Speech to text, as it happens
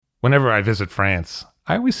Whenever I visit France,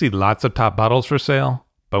 I always see lots of top bottles for sale,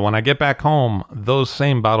 but when I get back home, those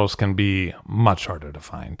same bottles can be much harder to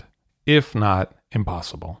find, if not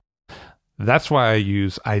impossible. That's why I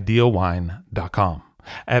use idealwine.com.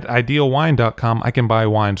 At idealwine.com, I can buy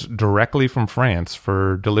wines directly from France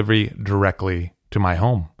for delivery directly to my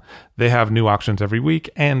home. They have new auctions every week,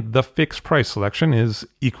 and the fixed price selection is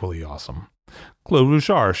equally awesome. Clos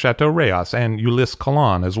Rougeard, Chateau Rayas, and Ulysse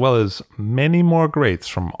Collin, as well as many more greats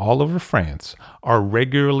from all over France, are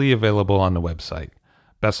regularly available on the website.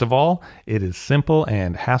 Best of all, it is simple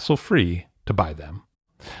and hassle-free to buy them.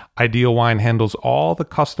 Ideal Wine handles all the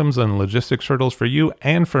customs and logistics hurdles for you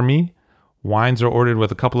and for me. Wines are ordered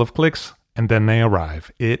with a couple of clicks, and then they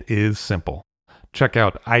arrive. It is simple. Check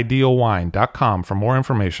out idealwine.com for more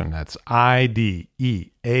information. That's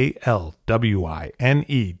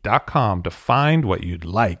IDEALWINE.com to find what you'd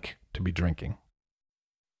like to be drinking.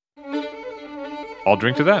 I'll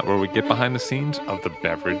Drink to That, where we get behind the scenes of the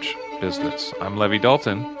beverage business. I'm Levi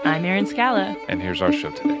Dalton. I'm Erin Scala. And here's our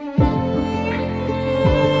show today.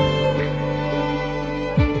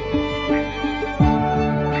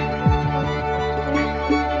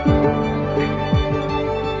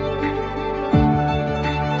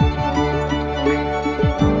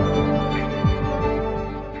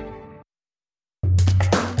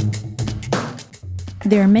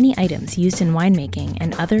 There are many items used in winemaking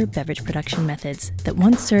and other beverage production methods that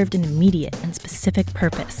once served an immediate and specific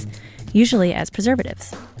purpose, usually as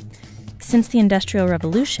preservatives. Since the Industrial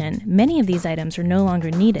Revolution, many of these items are no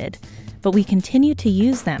longer needed, but we continue to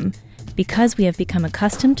use them because we have become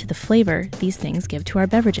accustomed to the flavor these things give to our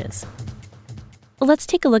beverages. Let's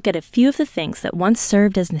take a look at a few of the things that once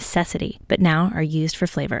served as necessity, but now are used for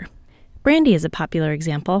flavor. Brandy is a popular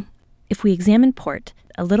example. If we examine port,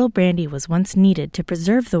 a little brandy was once needed to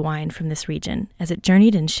preserve the wine from this region as it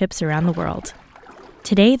journeyed in ships around the world.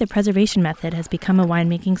 Today, the preservation method has become a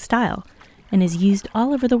winemaking style and is used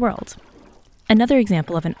all over the world. Another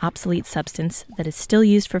example of an obsolete substance that is still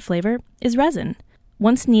used for flavor is resin.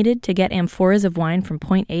 Once needed to get amphoras of wine from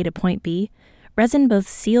point A to point B, resin both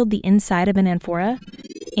sealed the inside of an amphora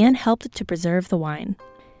and helped to preserve the wine.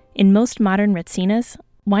 In most modern retinas,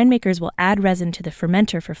 winemakers will add resin to the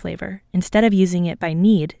fermenter for flavor, instead of using it by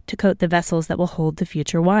need to coat the vessels that will hold the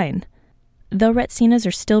future wine. Though retinas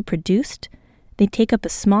are still produced, they take up a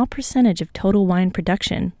small percentage of total wine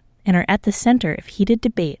production and are at the center of heated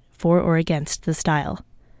debate for or against the style.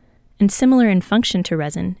 And similar in function to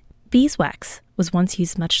resin, beeswax was once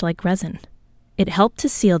used much like resin. It helped to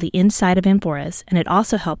seal the inside of amphoras, and it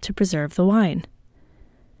also helped to preserve the wine.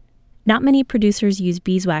 Not many producers use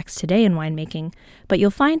beeswax today in winemaking, but you'll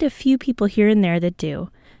find a few people here and there that do.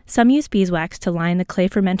 Some use beeswax to line the clay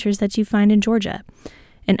fermenters that you find in Georgia,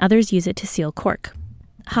 and others use it to seal cork.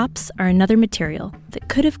 Hops are another material that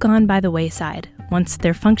could have gone by the wayside once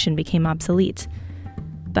their function became obsolete.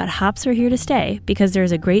 But hops are here to stay because there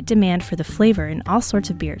is a great demand for the flavor in all sorts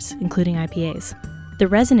of beers, including IPAs. The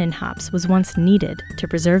resin in hops was once needed to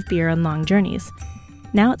preserve beer on long journeys.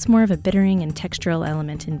 Now it's more of a bittering and textural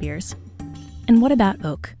element in beers. And what about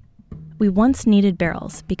oak? We once needed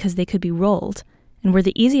barrels because they could be rolled and were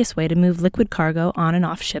the easiest way to move liquid cargo on and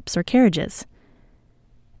off ships or carriages.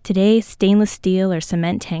 Today, stainless steel or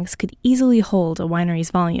cement tanks could easily hold a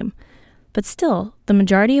winery's volume, but still, the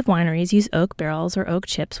majority of wineries use oak barrels or oak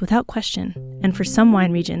chips without question, and for some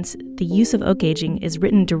wine regions, the use of oak aging is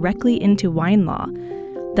written directly into wine law,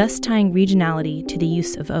 thus tying regionality to the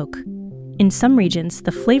use of oak. In some regions,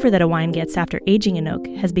 the flavor that a wine gets after aging in oak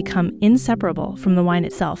has become inseparable from the wine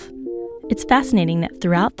itself. It's fascinating that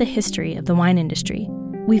throughout the history of the wine industry,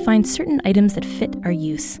 we find certain items that fit our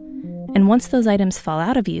use. And once those items fall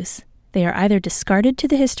out of use, they are either discarded to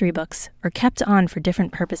the history books or kept on for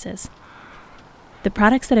different purposes. The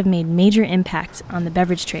products that have made major impact on the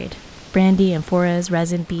beverage trade, brandy, amphoras,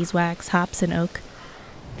 resin, beeswax, hops, and oak,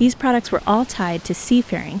 these products were all tied to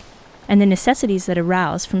seafaring and the necessities that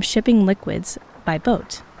arouse from shipping liquids by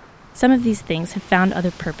boat. Some of these things have found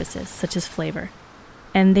other purposes, such as flavor,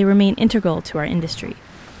 and they remain integral to our industry,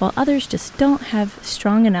 while others just don't have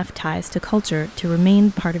strong enough ties to culture to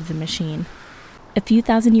remain part of the machine. A few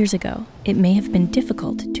thousand years ago, it may have been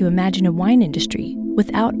difficult to imagine a wine industry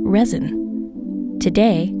without resin.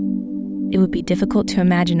 Today, it would be difficult to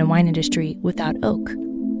imagine a wine industry without oak,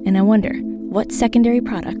 and I wonder, what secondary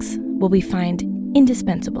products will we find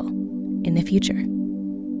indispensable in the future?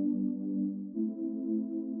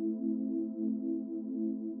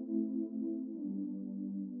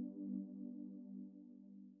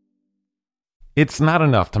 It's not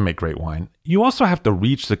enough to make great wine. You also have to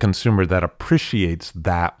reach the consumer that appreciates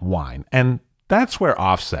that wine. And that's where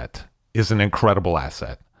Offset is an incredible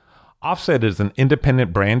asset. Offset is an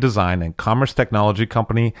independent brand design and commerce technology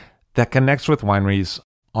company that connects with wineries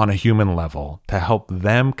on a human level to help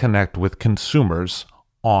them connect with consumers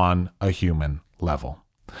on a human level.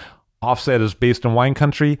 Offset is based in wine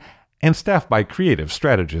country and staffed by creative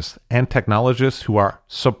strategists and technologists who are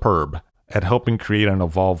superb at helping create and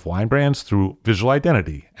evolve wine brands through visual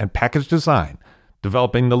identity and package design,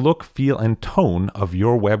 developing the look, feel, and tone of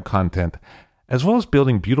your web content, as well as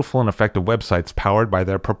building beautiful and effective websites powered by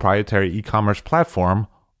their proprietary e-commerce platform,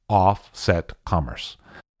 Offset Commerce.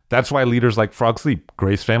 That's why leaders like Frog Sleep,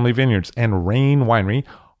 Grace Family Vineyards, and Rain Winery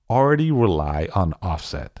already rely on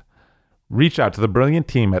Offset. Reach out to the brilliant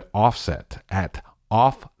team at Offset at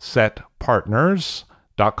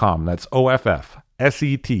offsetpartners.com. That's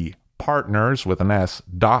OFFSET, partners with an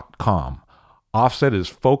S.com. Offset is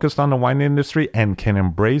focused on the wine industry and can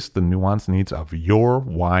embrace the nuanced needs of your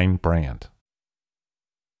wine brand.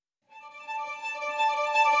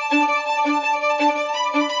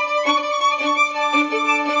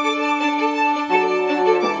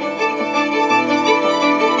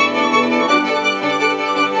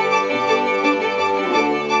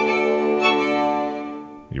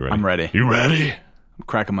 You ready? I'm ready. You ready? I'm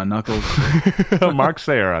cracking my knuckles. Mark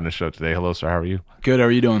Sayer on the show today. Hello, sir. How are you? Good. How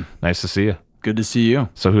are you doing? Nice to see you. Good to see you.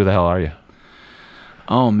 So who the hell are you?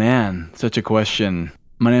 Oh, man. Such a question.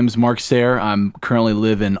 My name is Mark Sayer. I'm currently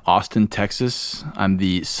live in Austin, Texas. I'm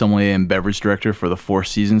the sommelier and beverage director for the Four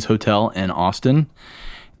Seasons Hotel in Austin.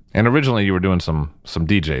 And originally you were doing some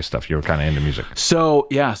DJ stuff. You were kind of into music. So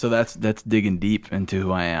that's digging deep into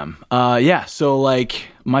who I am. So like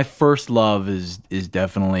my first love was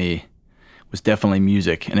definitely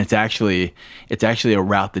music, and it's actually a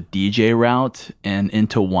route, the DJ route and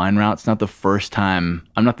into wine route. It's not the first time.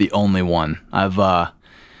 I'm not the only one. I've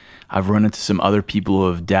run into some other people who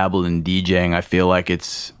have dabbled in DJing. I feel like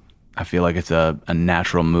it's a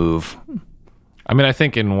natural move. I mean, I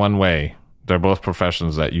think in one way they're both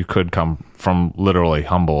professions that you could come from literally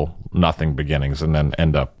humble nothing beginnings and then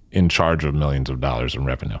end up in charge of millions of dollars in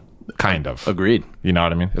revenue. Kind of. Agreed. You know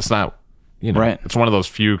what I mean? It's not, right. It's one of those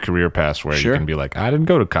few career paths where you can be like, I didn't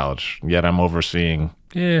go to college, yet I'm overseeing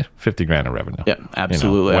 $50,000 in revenue. Yeah,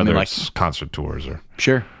 absolutely. Whether it's concert tours or...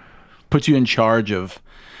 Sure. Puts you in charge of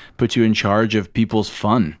people's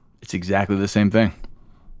fun. It's exactly the same thing.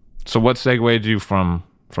 So what segued you from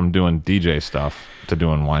doing DJ stuff to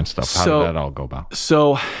doing wine stuff? How did that all go about?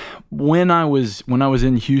 So when I was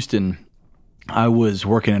in Houston, I was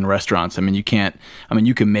working in restaurants. You can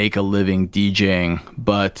make a living DJing,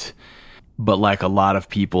 but like a lot of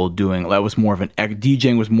people doing,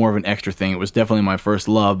 DJing was more of an extra thing. It was definitely my first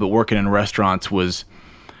love, but working in restaurants was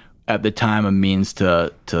at the time a means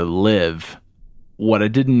to live. What I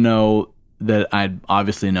didn't know that I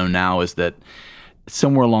obviously know now is that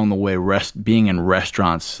somewhere along the way, being in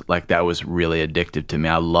restaurants like that was really addictive to me.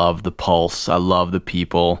 I love the pulse. I love the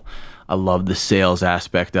people. I love the sales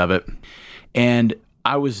aspect of it. And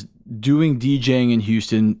I was doing DJing in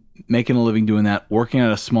Houston, making a living doing that, working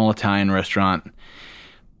at a small Italian restaurant.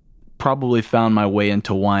 Probably found my way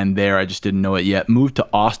into wine there. I just didn't know it yet. Moved to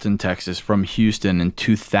Austin, Texas from Houston in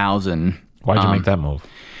 2000. Why'd you make that move?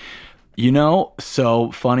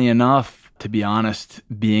 So funny enough, to be honest,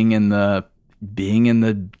 being in the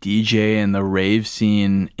DJ and the rave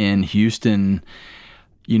scene in Houston,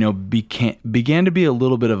 began to be a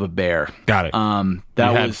little bit of a bear. Got it. You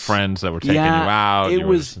had friends that were taking you out.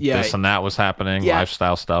 This and that was happening. Yeah,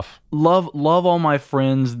 lifestyle stuff. Love all my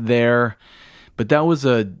friends there, but that was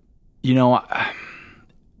Levy,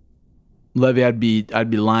 I'd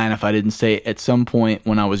be lying if I didn't say at some point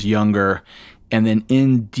when I was younger, and then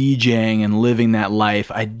in DJing and living that life,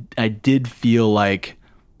 I did feel like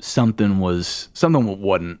something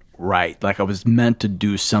wasn't right. Like I was meant to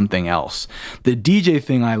do something else. The DJ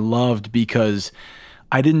thing I loved because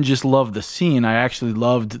I didn't just love the scene. I actually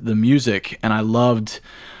loved the music, and I loved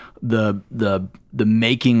the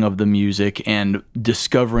making of the music and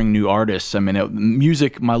discovering new artists.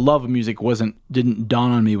 My love of music didn't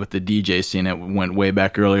dawn on me with the DJ scene. It went way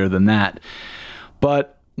back earlier than that.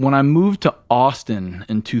 But when I moved to Austin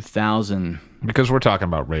in 2000, because we're talking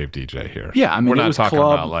about rave DJ here. Yeah, we're not talking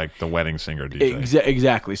about like the wedding singer DJ.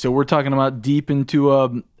 Exactly. So we're talking about deep into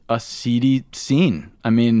a seedy scene.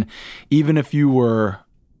 Even if you're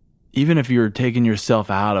taking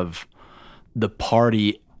yourself out of the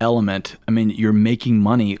party element, you're making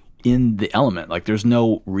money in the element. Like there's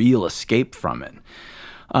no real escape from it.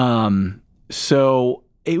 So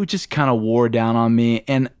it just kind of wore down on me,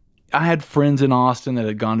 and I had friends in Austin that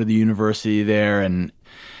had gone to the university there, and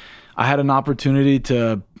I had an opportunity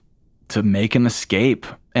to make an escape.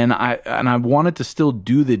 And I wanted to still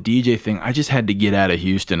do the DJ thing. I just had to get out of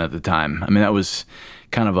Houston at the time. I mean, that was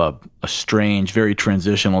kind of a strange, very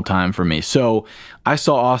transitional time for me. So I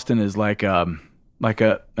saw Austin as like an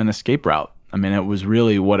escape route. I mean, it was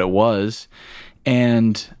really what it was.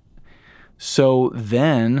 And so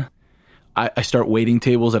then I start waiting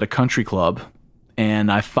tables at a country club,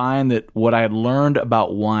 and I find that what I had learned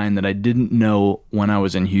about wine that I didn't know when I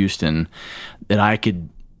was in Houston, that I could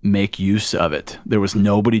make use of it. There was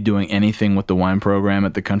nobody doing anything with the wine program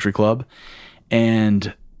at the country club,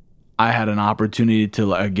 and I had an opportunity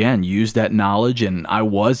to, again, use that knowledge, and I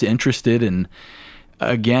was interested in,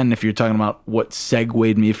 again, if you're talking about what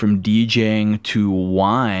segued me from DJing to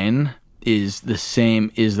wine, is the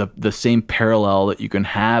same parallel that you can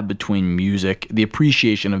have between music, the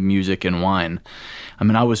appreciation of music and wine. I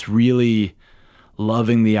mean, I was really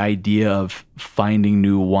loving the idea of finding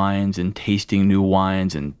new wines and tasting new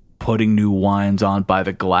wines and putting new wines on by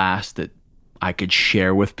the glass that I could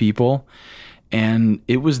share with people. And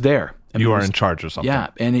it was there. I mean, you are in charge of something. Yeah,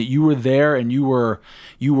 and you were there, and you were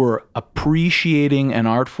appreciating an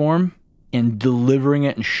art form and delivering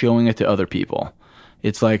it and showing it to other people.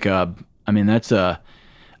 It's like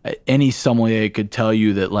any sommelier could tell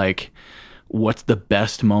you that, like, what's the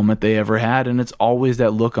best moment they ever had, and it's always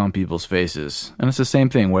that look on people's faces. And it's the same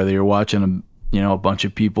thing whether you're watching a bunch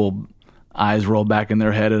of people eyes roll back in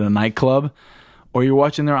their head at a nightclub, or you're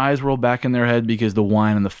watching their eyes roll back in their head because the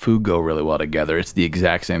wine and the food go really well together. It's the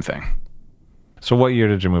exact same thing. So what year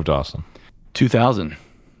did you move to Austin? 2000,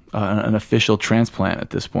 an official transplant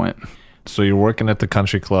at this point. So you're working at the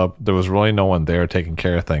country club. There was really no one there taking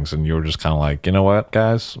care of things, and you were just kind of like, you know what,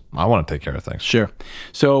 guys? I want to take care of things. Sure.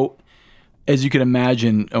 So as you can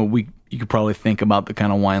imagine, you could probably think about the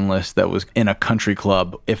kind of wine list that was in a country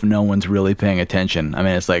club if no one's really paying attention. I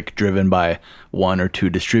mean, it's like driven by one or two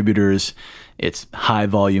distributors. It's high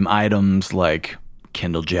volume items like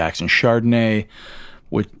Kendall Jackson Chardonnay,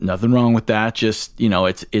 with nothing wrong with that. Just,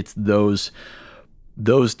 it's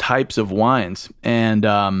those types of wines. And,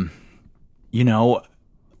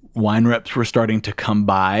 wine reps were starting to come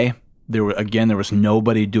by. There was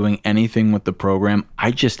nobody doing anything with the program.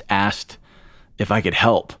 I just asked if I could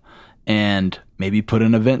help and maybe put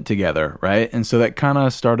an event together, right? And so that kind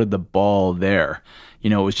of started the ball there.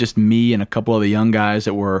 It was just me and a couple of the young guys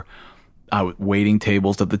that were waiting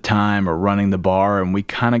tables at the time or running the bar, and we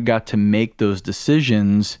kind of got to make those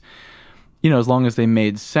decisions, as long as they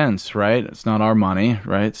made sense, right? It's not our money,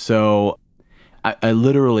 right? So I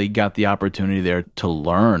literally got the opportunity there to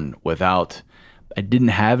learn I didn't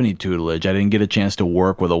have any tutelage. I didn't get a chance to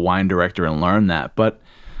work with a wine director and learn that. But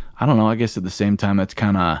I don't know, I guess at the same time, that's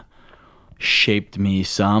kind of shaped me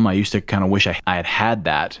some. I used to kind of wish I had had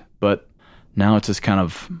that, but now it's just kind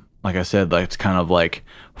of, like I said, it's kind of like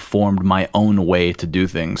formed my own way to do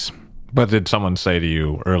things. But did someone say to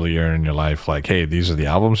you earlier in your life, like, hey, these are the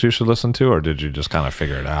albums you should listen to, or did you just kind of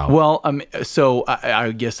figure it out? Well, so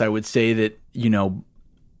I guess I would say that,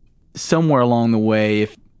 somewhere along the way,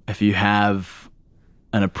 if you have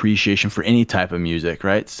an appreciation for any type of music,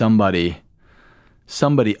 right? Somebody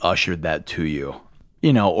ushered that to you,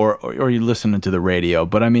 or you listening to the radio.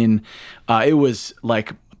 But I mean, it was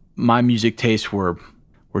like my music tastes were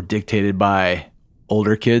dictated by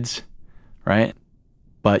older kids, right?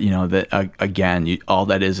 But that again, all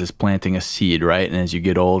that is planting a seed, right? And as you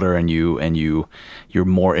get older and you're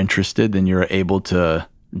more interested, then you're able to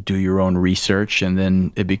do your own research, and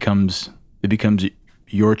then it becomes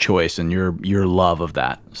your choice and your love of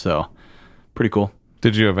that. So, pretty cool.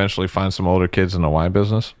 Did you eventually find some older kids in the wine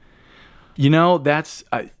business? That's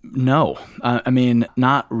no. I mean,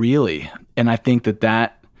 not really. And I think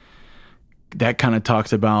that kind of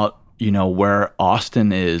talks about where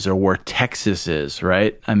Austin is or where Texas is,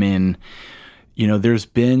 right? I mean, there's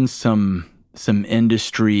been some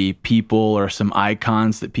industry people or some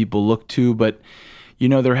icons that people look to, but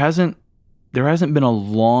there hasn't been a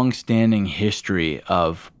long-standing history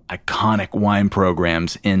of iconic wine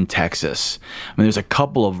programs in Texas. I mean, there's a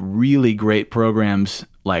couple of really great programs,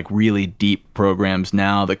 like really deep programs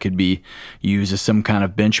now that could be used as some kind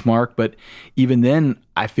of benchmark. But even then,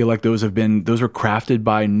 I feel like those were crafted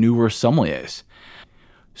by newer sommeliers.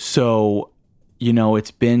 So,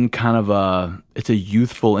 it's been kind of it's a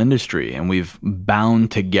youthful industry, and we've bound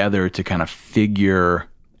together to kind of figure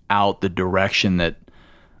out the direction that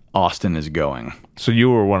Austin is going. So you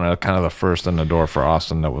were one of kind of the first in the door for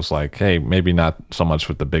Austin that was like, hey, maybe not so much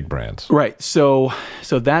with the big brands. Right. So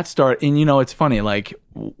that started, and it's funny, like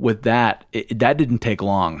with that, that didn't take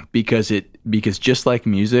long because just like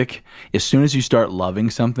music, as soon as you start loving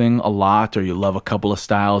something a lot, or you love a couple of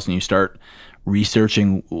styles and you start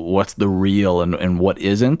researching what's the real and what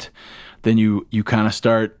isn't, then you kind of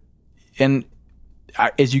start. And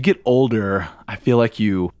as you get older, I feel like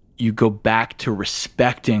you go back to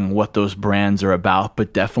respecting what those brands are about.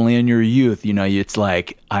 But definitely in your youth, it's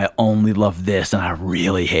like, I only love this and I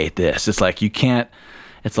really hate this. It's like, you can't,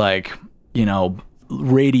 it's like,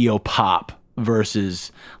 radio pop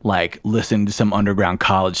versus like listening to some underground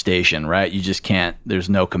college station, right? You just can't, there's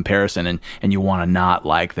no comparison, and you want to not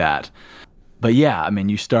like that. But yeah, I mean,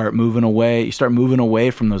 you start moving away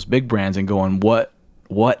from those big brands and going, what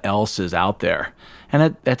else is out there?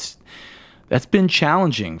 And that's been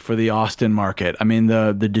challenging for the Austin market. I mean,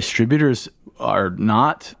 the distributors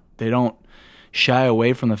they don't shy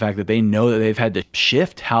away from the fact that they know that they've had to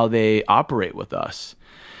shift how they operate with us.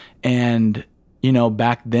 And,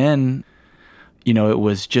 back then, it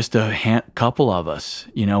was just a couple of us.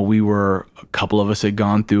 A couple of us had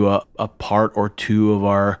gone through a part or two of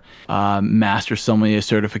our master sommelier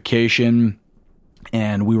certification,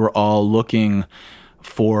 and we were all looking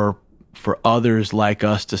for others like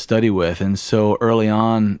us to study with. And so early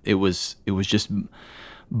on, it was just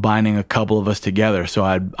binding a couple of us together. So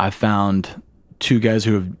I found two guys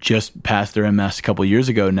who have just passed their MS a couple of years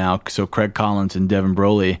ago now. So Craig Collins and Devin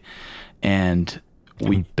Broly, and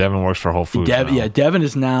Devin works for Whole Foods. Yeah, Devin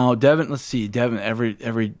is now Let's see, Devin.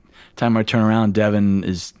 Every time I turn around, Devin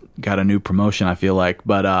is got a new promotion, I feel like.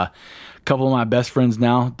 But a couple of my best friends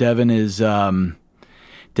now. Devin's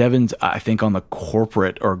I think on the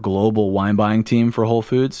corporate or global wine buying team for Whole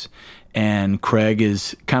Foods, and Craig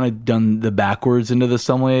is kind of done the backwards into the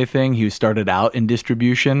sommelier thing. He started out in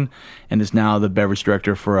distribution and is now the beverage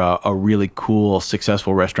director for a really cool,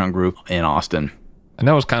 successful restaurant group in Austin. And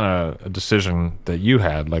that was kind of a decision that you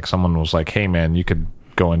had. Like, someone was like, hey, man, you could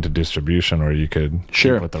go into distribution or you could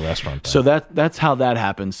keep with the restaurant thing. So that's how that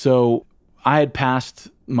happened. So I had passed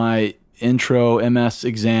my intro MS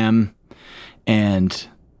exam and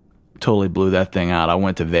totally blew that thing out. I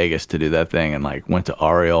went to Vegas to do that thing and went to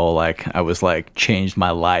Ariel. I was changed my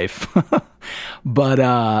life. But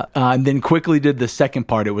and then quickly did the second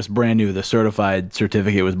part. It was brand new. The certified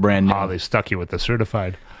certificate was brand new. Oh, they stuck you with the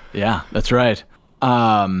certified. Yeah, that's right.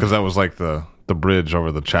 Because that was like the bridge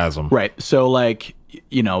over the chasm. Right. So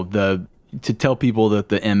to tell people that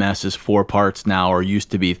the MS is 4 parts now, or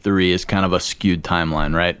used to be 3, is kind of a skewed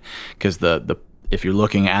timeline, right? Because if you're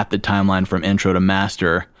looking at the timeline from intro to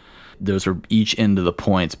master, those are each end of the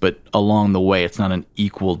points, but along the way, it's not an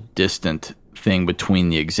equal distant thing between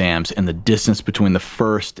the exams, and the distance between the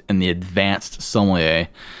first and the advanced sommelier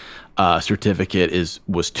certificate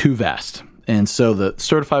was too vast. And so the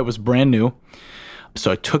certified was brand new. So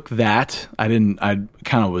I took that. I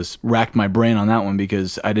kind of racked my brain on that one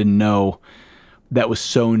because I didn't know that was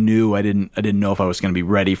so new. I didn't know if I was going to be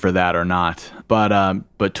ready for that or not.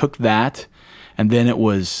 But took that, and then it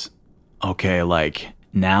was okay.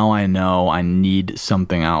 Now I know I need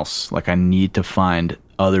something else. I need to find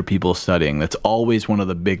other people studying. That's always one of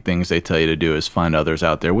the big things they tell you to do, is find others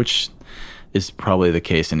out there, which is probably the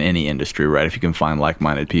case in any industry, right? If you can find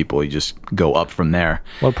like-minded people, you just go up from there.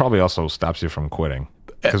 Well, it probably also stops you from quitting.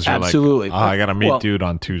 Because you're absolutely. I got to meet dude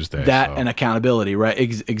on Tuesday. And accountability, right?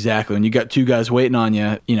 Exactly. When you got 2 guys waiting on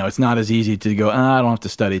you, it's not as easy to go, I don't have to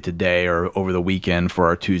study today or over the weekend for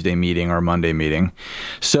our Tuesday meeting or Monday meeting.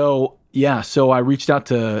 So, yeah. So I reached out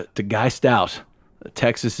to Guy Stout.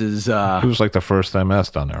 Texas's he was the first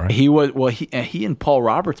MS done there, right? He was. Well, he and Paul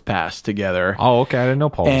Roberts passed together. Oh, okay. I didn't know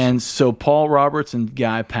Paul. And so Paul Roberts and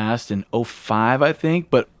Guy passed in 2005, I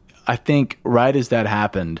think. But I think right as that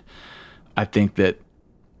happened, I think that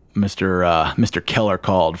Mr. Keller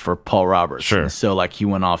called for Paul Roberts. Sure. And so he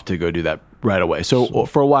went off to go do that right away. So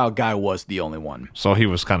for a while, Guy was the only one. So he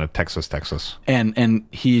was kind of Texas. And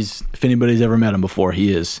he's, if anybody's ever met him before,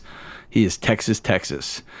 he is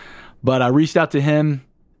Texas. But I reached out to him,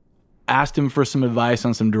 asked him for some advice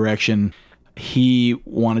on some direction. He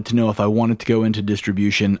wanted to know if I wanted to go into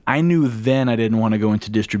distribution. I knew then I didn't want to go into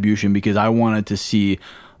distribution because I wanted to see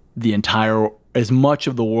as much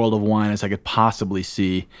of the world of wine as I could possibly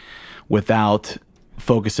see without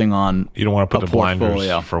focusing on You don't want to put the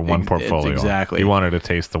blinders for one portfolio. Exactly. You wanted to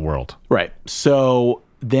taste the world. Right. So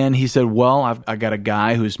then he said, well, I got a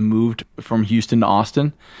guy who's moved from Houston to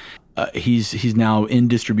Austin. He's now in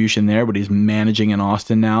distribution there, but he's managing in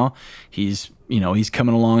Austin now. He's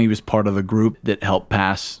coming along. He was part of the group that helped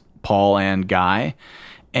pass Paul and Guy.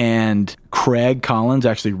 And Craig Collins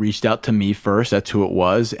actually reached out to me first. That's who it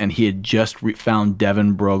was. And he had just found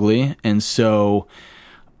Devin Broly. And so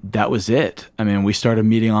that was it. I mean, we started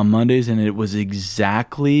meeting on Mondays, and it was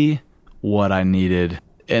exactly what I needed.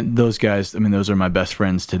 and those guys, I mean, those are my best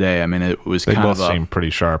friends today. I mean, it was They kind both of seem pretty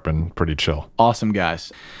sharp and pretty chill. awesome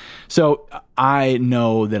guys. So I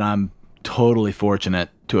know that I'm totally fortunate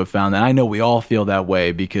to have found that. I know we all feel that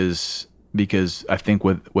way because I think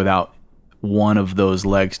without one of those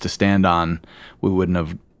legs to stand on, we wouldn't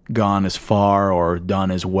have gone as far or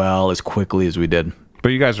done as well as quickly as we did. But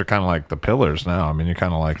you guys are kind of like the pillars now. I mean, you're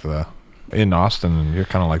kind of like in Austin, and you're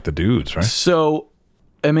kind of like the dudes, right? So,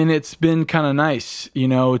 I mean, it's been kind of nice,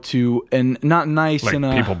 and not nice Like in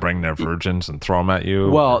a... people bring their virgins and throw them at you.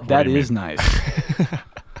 Well, What that do you is mean? nice.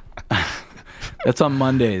 That's on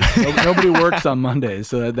Mondays. Nobody works on Mondays,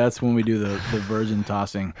 so that's when we do the virgin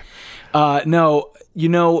tossing. No,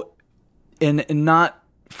 and not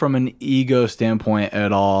from an ego standpoint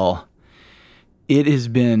at all. It has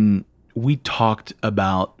been, we talked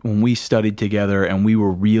about when we studied together and we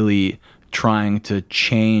were really trying to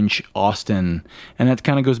change Austin. And that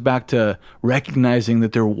kind of goes back to recognizing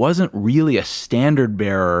that there wasn't really a standard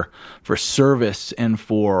bearer for service and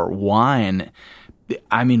for wine.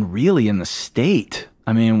 I mean, really in the state.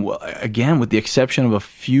 I mean, again, with the exception of a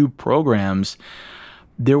few programs,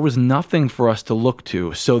 there was nothing for us to look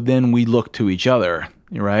to. So then we looked to each other,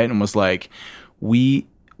 right? And was like, we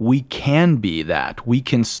can be that. We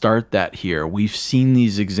can start that here. We've seen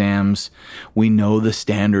these exams. We know the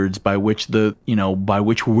standards by which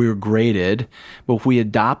we're graded. But if we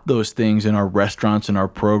adopt those things in our restaurants and our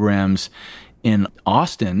programs in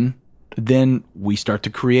Austin, then we start to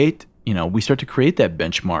create that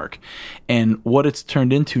benchmark. And what it's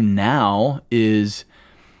turned into now is,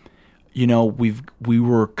 we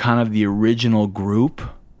were kind of the original group,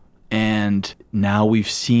 and now we've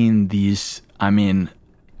seen these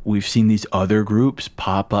other groups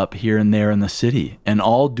pop up here and there in the city, and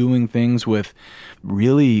all doing things with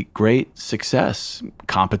really great success,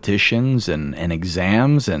 competitions and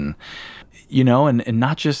exams, and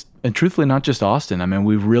truthfully, not just Austin. I mean,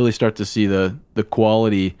 we really start to see the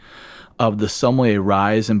quality of the sommelier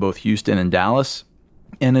rise in both Houston and Dallas.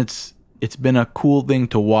 And it's been a cool thing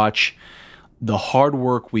to watch the hard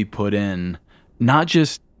work we put in, not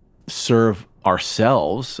just serve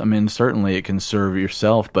ourselves. I mean, certainly it can serve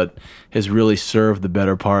yourself, but has really served the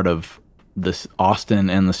better part of this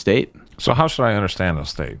Austin and the state. So how should I understand the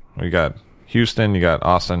state? You got Houston, you got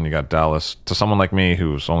Austin, you got Dallas. To someone like me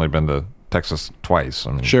who's only been to Texas twice,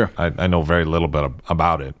 I mean, sure, I know very little bit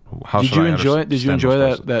about it. How did you enjoy it? Did you enjoy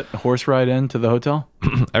that horse ride into the hotel?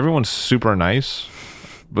 Everyone's super nice,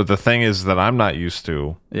 but the thing is that I'm not used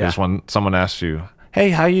to is when someone asks you,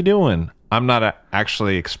 "Hey, how you doing?" I'm not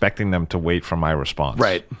actually expecting them to wait for my response,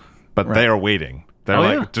 right? But they are waiting.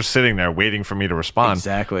 They're just sitting there waiting for me to respond.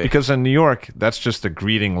 Exactly. Because in New York, that's just a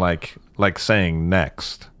greeting, like saying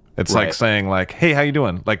next. It's like saying like, "Hey, how you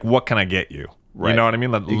doing? Like, what can I get you?" Right. You know what I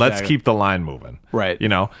mean? Let's keep the line moving. Right.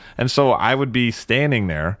 And so I would be standing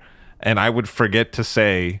there and I would forget to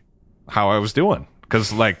say how I was doing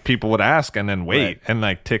because like people would ask and then wait and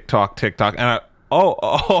like tick tock. And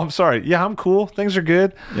I'm sorry. Yeah, I'm cool. Things are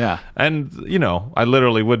good. Yeah. And, I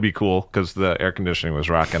literally would be cool because the air conditioning was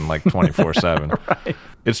rocking like 24/7. Right.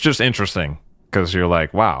 It's just interesting because you're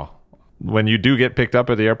like, wow, when you do get picked up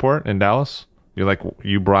at the airport in Dallas, you're like,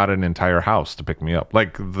 you brought an entire house to pick me up.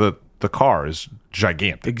 Like the car is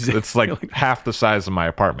gigantic. Exactly. It's like half the size of my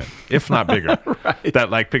apartment, if not bigger. Right. That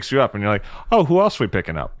like picks you up and you're like, oh, who else are we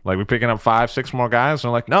picking up? Like we picking up 5-6 more guys? And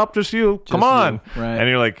they're like, nope, just you. Come on. You. Right. And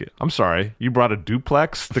you're like, I'm sorry, you brought a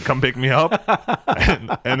duplex to come pick me up?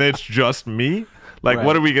 and it's just me? Like,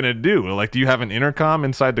 what are we going to do? Like, do you have an intercom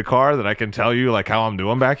inside the car that I can tell you, like, how I'm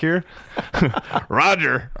doing back here?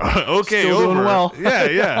 Roger. Okay, Still over. doing well.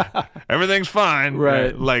 Yeah. Everything's fine.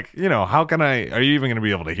 Right. Like, how can are you even going to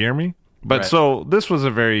be able to hear me? But so this was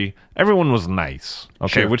everyone was nice.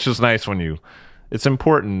 Okay, sure. Which is nice it's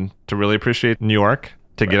important to really appreciate New York,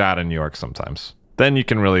 to get out of New York sometimes. Then you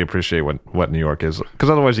can really appreciate what New York is.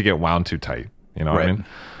 Because otherwise you get wound too tight. You know what I mean?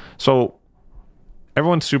 So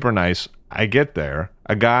everyone's super nice. I get there.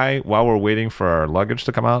 A guy, while we're waiting for our luggage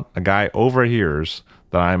to come out, a guy overhears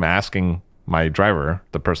that I'm asking my driver,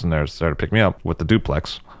 the person there's there to pick me up with the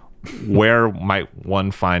duplex, where might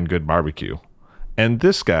one find good barbecue? And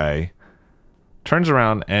this guy turns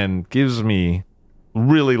around and gives me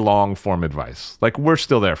really long form advice. Like, we're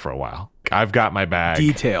still there for a while. I've got my bag.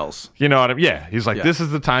 Details. You know what I mean? Yeah. He's like, this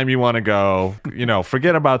is the time you want to go.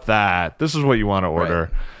 Forget about that. This is what you want to order.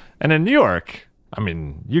 Right. And in New York, I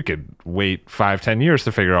mean, you could wait 5-10 years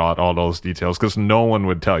to figure out all those details because no one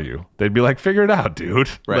would tell you. They'd be like, figure it out, dude.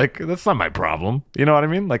 Right. Like, that's not my problem. You know what I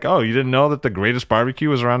mean? Like, oh, you didn't know that the greatest barbecue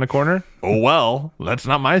was around the corner? Oh, well, that's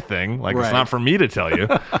not my thing. Like, It's not for me to tell you.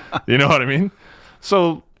 You know what I mean?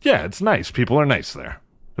 So, yeah, it's nice. People are nice there.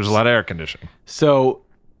 There's a lot of air conditioning. So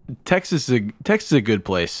Texas is a good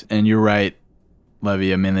place, and you're right,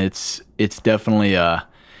 Levy. I mean, it's definitely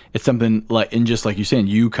it's something like, and just like you're saying,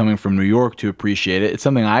 you coming from New York to appreciate it. It's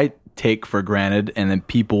something I take for granted, and then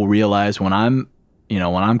people realize when I'm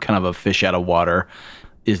kind of a fish out of water,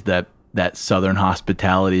 is that Southern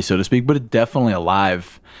hospitality, so to speak. But it's definitely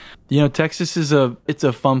alive. Texas it's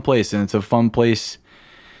a fun place, and it's a fun place.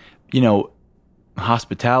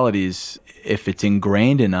 Hospitalities, if it's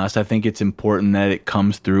ingrained in us, I think it's important that it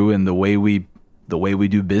comes through in the way we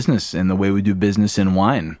do business and the way we do business in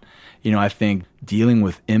wine. I think dealing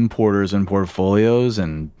with importers and portfolios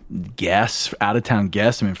and guests, out of town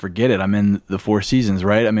guests, I mean, forget it. I'm in the Four Seasons,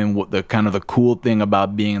 right? I mean, what the kind of the cool thing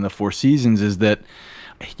about being in the Four Seasons is that,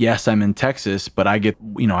 yes, I'm in Texas, but I get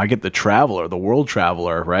the traveler, the world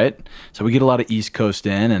traveler, right? So we get a lot of East Coast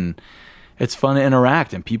in, and it's fun to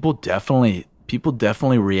interact, and people definitely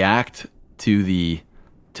react to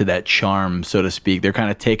that charm, so to speak. They're kind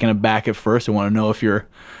of taken aback at first and want to know if you're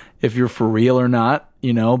for real or not,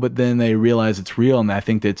 but then they realize it's real, and I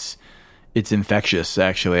think it's infectious,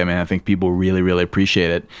 actually. I mean, I think people really, really appreciate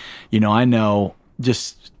it. I know,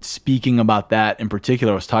 just speaking about that in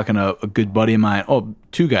particular, I was talking to a good buddy of mine,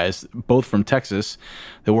 two guys, both from Texas,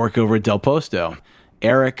 that work over at Del Posto.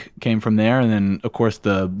 Eric came from there, and then, of course,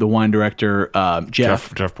 the wine director,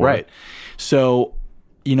 Jeff Porter. Right. So,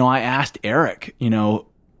 I asked Eric,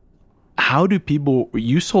 how do people,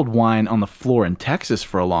 you sold wine on the floor in Texas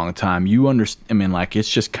for a long time. You understand, I mean, like, it's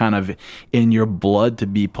just kind of in your blood to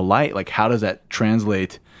be polite. Like, how does that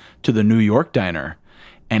translate to the New York diner?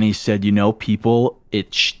 And he said,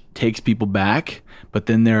 it takes people back, but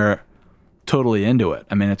then they're totally into it.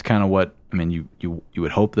 I mean, it's kind of what, I mean, you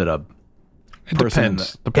would hope that it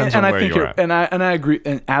depends on where you're at. And I agree,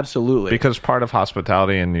 and absolutely. Because part of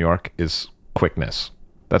hospitality in New York is quickness.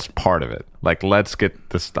 That's part of it. Like, let's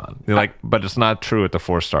get this done. But it's not true at the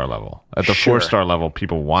 4-star level. At the 4-star level,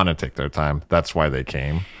 people want to take their time. That's why they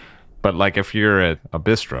came. But like, if you're at a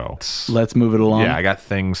bistro, let's move it along. Yeah, I got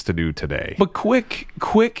things to do today. But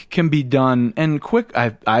quick can be done, and quick,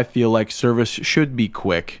 I feel like service should be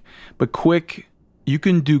quick. But quick, you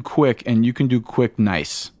can do quick, and you can do quick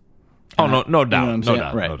nice. Oh, no doubt,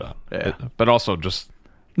 right. No doubt. Yeah. But also just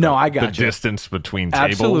I got the distance between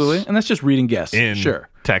tables. Absolutely, and that's just reading guests. In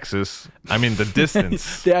Texas, I mean, the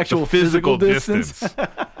distance, the actual physical distance.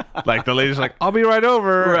 Like, the lady's like, "I'll be right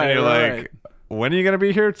over," right, and you're right. like, "When are you gonna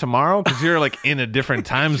be here tomorrow?" Because you're like in a different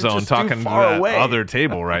time zone, talking to that other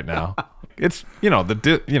table right now. It's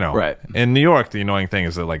right. In New York, the annoying thing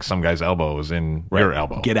is that, like, some guy's elbow is in your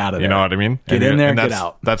elbow. Get out of there. You know what I mean? Get in there and get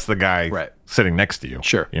out. That's the guy sitting next to you.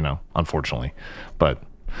 Sure. Unfortunately, but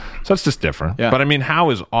so it's just different. Yeah. But I mean, how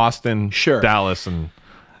is Austin, Dallas,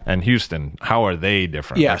 and Houston? How are they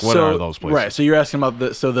different? Yeah. Like, what are those places? Right. So you're asking about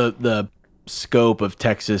the scope of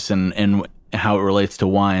Texas and how it relates to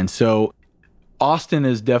wine. So Austin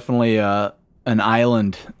is definitely an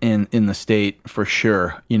island in the state for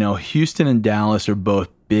sure. Houston and Dallas are both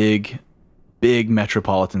big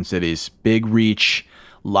metropolitan cities, big reach,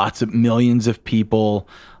 lots of millions of people,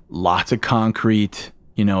 lots of concrete.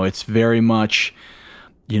 It's very much,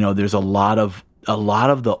 there's a lot of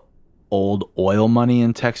the old oil money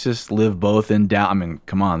in Texas live both in Dallas. I mean,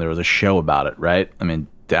 come on, there was a show about it, right? I mean,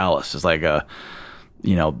 Dallas is like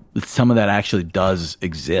some of that actually does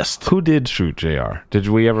exist. Who did shoot JR? Did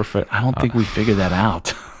we ever I don't think we figured that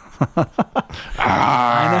out.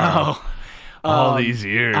 I know. All these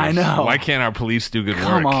years. I know. Why can't our police do good work?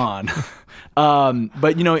 Come on.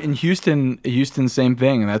 But in Houston, same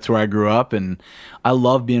thing. And that's where I grew up, and I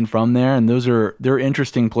love being from there. And they're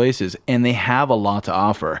interesting places, and they have a lot to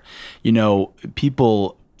offer.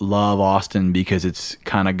 People love Austin because it's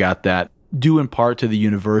kind of got that, due in part to the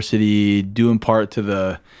university, due in part to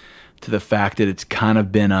the fact that it's kind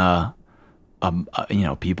of been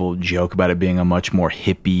people joke about it being a much more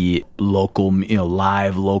hippie, local,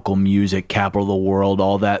 live local music, capital of the world.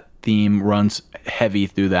 All that theme runs heavy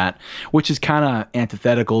through that, which is kind of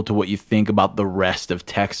antithetical to what you think about the rest of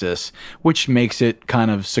Texas, which makes it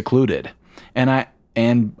kind of secluded. And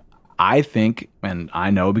I think, and I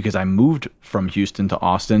know because I moved from Houston to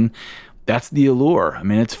Austin, that's the allure. I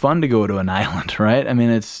mean, it's fun to go to an island, right? I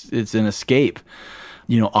mean, it's an escape.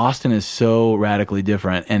 Austin is so radically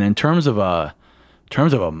different. And in terms of a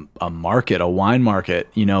market, a wine market,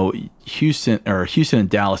 Houston and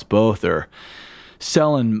Dallas both are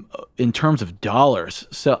selling, in terms of dollars,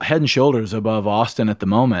 head and shoulders above Austin at the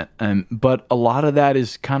moment. But a lot of that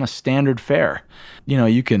is kind of standard fare.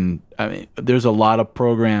 There's a lot of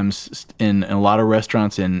programs in a lot of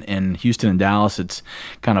restaurants in Houston and Dallas. It's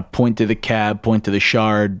kind of point to the cab, point to the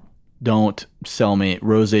shard, Don't sell me.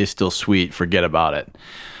 Rosé is still sweet. Forget about it.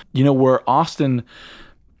 You know, where Austin,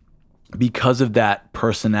 because of that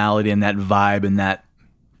personality and that vibe and that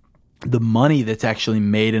the money that's actually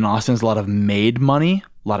made in Austin is a lot of made money,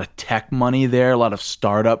 a lot of tech money there, a lot of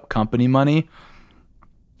startup company money.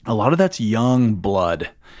 A lot of that's young blood.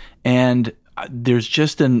 And there's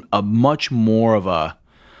just a much more of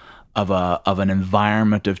an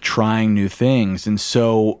environment of trying new things. And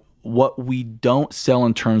so what we don't sell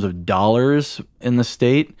in terms of dollars in the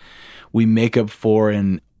state, we make up for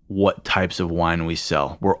in what types of wine we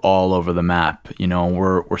sell. We're all over the map. You know,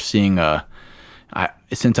 we're seeing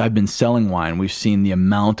since I've been selling wine, we've seen the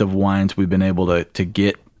amount of wines we've been able to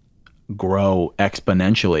get grow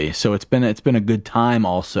exponentially. So it's been a good time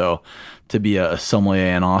also to be a sommelier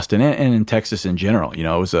in Austin and in Texas in general. You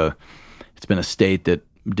know, it's been a state that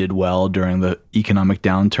did well during the economic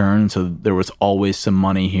downturn, so there was always some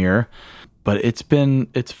money here. But it's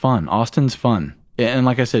fun. Austin's fun. And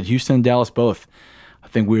like I said, Houston and Dallas both. I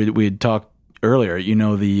think we had talked earlier, you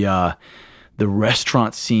know, the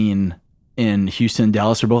restaurant scene in Houston and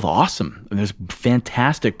Dallas are both awesome. And there's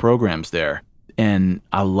fantastic programs there. And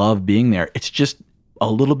I love being there. It's just a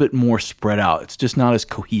little bit more spread out. It's just not as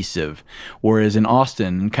cohesive. Whereas in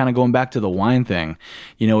Austin, and kind of going back to the wine thing,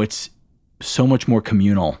 you know, it's so much more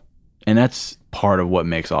communal. And that's part of what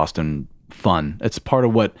makes Austin fun. It's part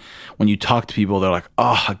of what, when you talk to people, they're like,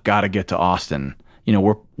 oh, I got to get to Austin. You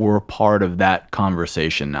know, we're a part of that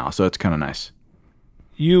conversation now. So it's kind of nice.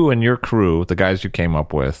 You and your crew, the guys you came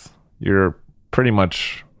up with, you're pretty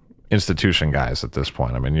much institution guys at this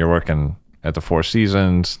point. I mean, you're working at the Four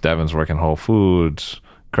Seasons, Devin's working Whole Foods,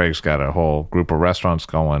 Craig's got a whole group of restaurants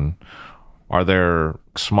going. Are there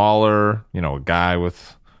smaller, you know, a guy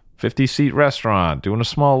with 50-seat restaurant doing a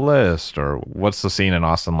small list, or what's the scene in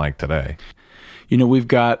Austin like today? You know, we've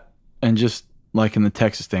got, and just like in the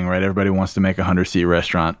Texas thing, right? Everybody wants to make a 100-seat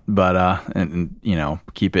restaurant, but and you know,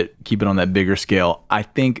 keep it on that bigger scale. I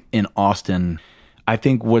think in Austin, I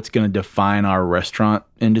think what's going to define our restaurant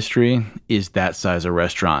industry is that size of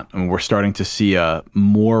restaurant. I mean, we're starting to see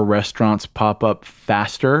more restaurants pop up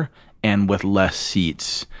faster and with less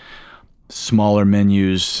seats, smaller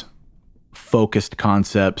menus, focused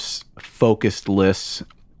concepts, focused lists.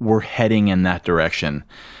 We're heading in that direction.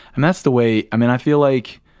 And that's the way, I mean, I feel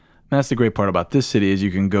like that's the great part about this city is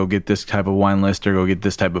you can go get this type of wine list or go get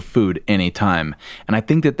this type of food anytime. And I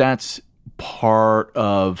think that that's part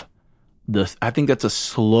of this. I think that's a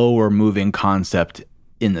slower moving concept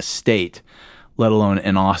in the state, let alone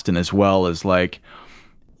in Austin, as well as like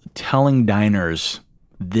telling diners,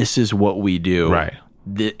 this is what we do. Right.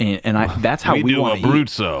 That's how we want to eat.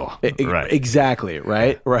 Abruzzo. Right. Exactly.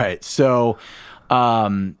 Right. So,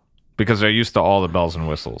 because they're used to all the bells and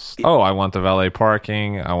whistles. Oh, I want the valet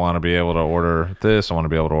parking. I want to be able to order this. I want to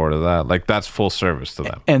be able to order that. Like, that's full service to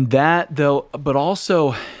them. And that, though, but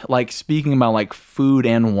also, like, speaking about, like, food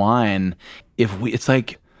and wine, if we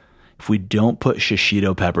don't put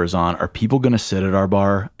shishito peppers on, are people going to sit at our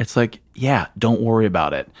bar? It's like, yeah, don't worry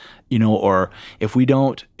about it. You know, or if we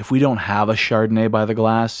don't have a Chardonnay by the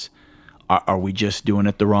glass, are we just doing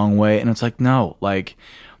it the wrong way? And it's like, no, like,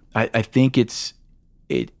 I think it's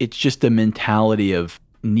just a mentality of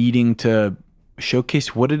needing to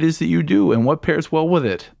showcase what it is that you do and what pairs well with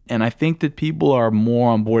it. And I think that people are more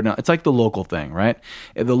on board now. It's like the local thing, right?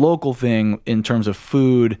 The local thing in terms of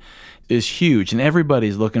food is huge, and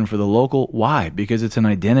everybody's looking for the local. Why? Because it's an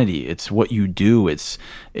identity. It's what you do. It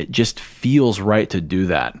just feels right to do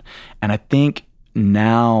that. And I think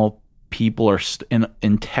now people are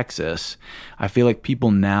in Texas, I feel like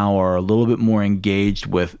people now are a little bit more engaged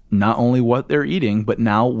with not only what they're eating, but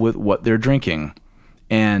now with what they're drinking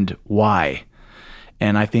and why.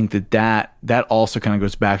 And I think that also kind of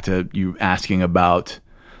goes back to you asking about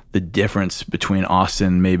the difference between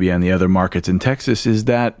Austin maybe and the other markets in Texas, is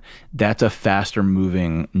that that's a faster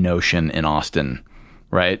moving notion in Austin,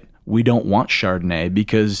 right? We don't want Chardonnay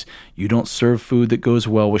because you don't serve food that goes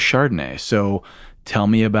well with Chardonnay. So tell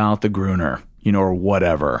me about the Gruner, you know, or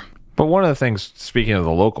whatever. But one of the things, speaking of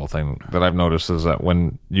the local thing, that I've noticed is that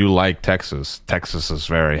when you like Texas, Texas is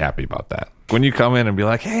very happy about that. When you come in and be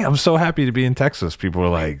like, hey, I'm so happy to be in Texas, people are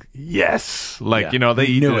like, yes. Like, yeah, you know, they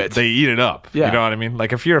eat it up. Yeah. You know what I mean?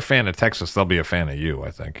 Like, if you're a fan of Texas, they'll be a fan of you,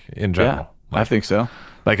 I think, in general. Yeah, I think so.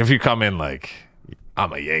 Like, if you come in like,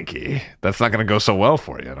 I'm a Yankee, that's not going to go so well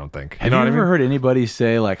for you, I don't think. Have you ever heard anybody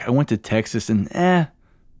say, like, I went to Texas and,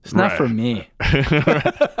 it's not for me.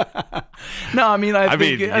 No, I mean, I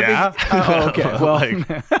think, okay. Well,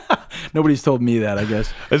 like, nobody's told me that, I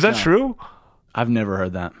guess. Is that true? I've never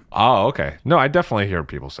heard that. Oh, okay. No, I definitely hear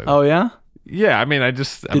people say that. Oh, yeah? Yeah, I mean,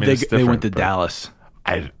 they went to Dallas.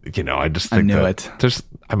 I just I think knew that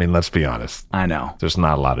it. let's be honest. I know. There's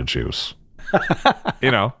not a lot of Jews.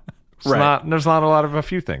 Right. There's not a lot of a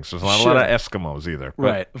few things. There's not a lot of Eskimos either. But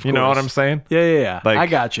Right. Of you know what course. I'm saying? Yeah. Like, I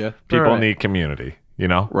got you. People need community,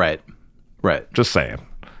 Right. Just saying.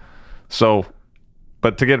 So,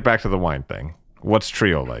 but to get back to the wine thing, what's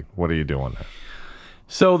Trio like? What are you doing there?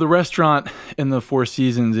 So the restaurant in the Four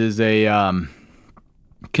Seasons is a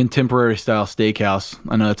contemporary style steakhouse.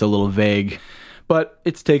 I know it's a little vague, but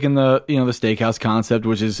it's taken the the steakhouse concept,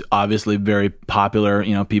 which is obviously very popular.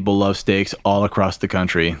 People love steaks all across the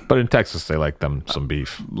country. But in Texas, they like some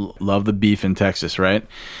beef. Love the beef in Texas, right?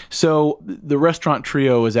 So the restaurant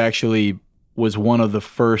Trio was one of the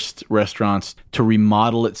first restaurants to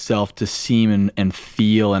remodel itself to seem and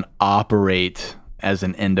feel and operate as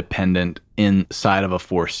an independent inside of a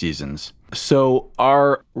Four Seasons. So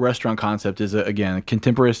our restaurant concept is, again, a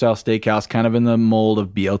contemporary style steakhouse, kind of in the mold of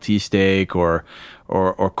BLT Steak or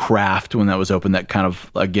Craft when that was open, that kind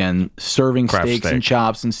of, again, serving Craft steaks steak. and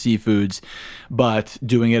chops and seafoods, but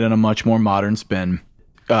doing it in a much more modern spin.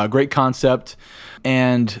 Great concept,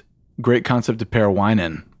 and great concept to pair wine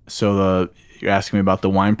in. So you're asking me about the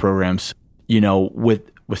wine programs. With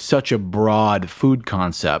such a broad food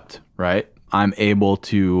concept, right? I'm able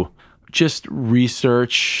to just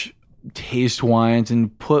research, taste wines,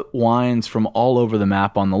 and put wines from all over the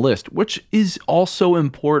map on the list, which is also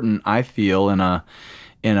important, I feel, in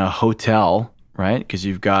a hotel, right? Because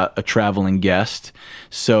you've got a traveling guest.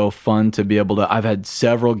 So fun to be able to. I've had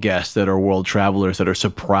several guests that are world travelers that are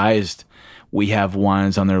surprised we have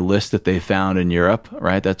wines on their list that they found in Europe,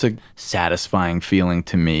 right? That's a satisfying feeling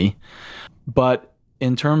to me. But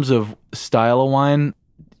in terms of style of wine,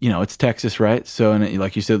 it's Texas, right? So,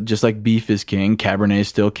 like you said, just like beef is king, Cabernet is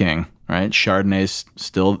still king, right? Chardonnay is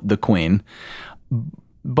still the queen.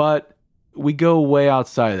 But we go way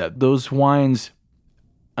outside of that. Those wines,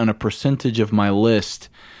 on a percentage of my list,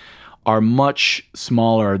 are much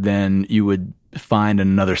smaller than you would find in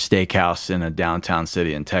another steakhouse in a downtown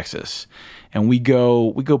city in Texas. And we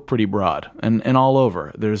go pretty broad and all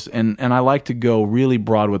over. And I like to go really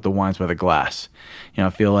broad with the wines by the glass. I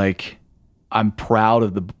feel like I'm proud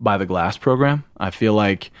of the By the Glass program. I feel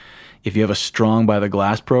like if you have a strong By the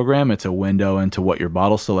Glass program, it's a window into what your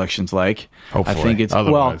bottle selection's like. Hopefully. I think it's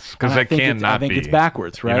Otherwise, 'cause I it think cannot I think be. it's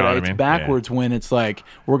backwards, right? You know what I It's mean? backwards when it's like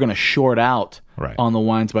we're going to short out Right. on the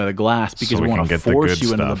wines by the glass because So we we want can to get the force good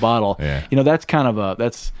you into the stuff. bottle. Yeah. That's kind of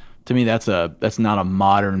to me that's not a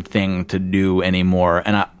modern thing to do anymore,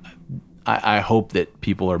 and I hope that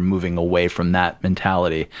people are moving away from that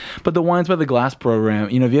mentality. But the Wines by the Glass program,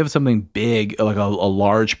 if you have something big, like a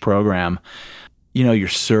large program, your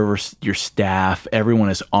servers, your staff, everyone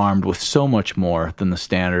is armed with so much more than the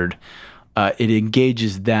standard. It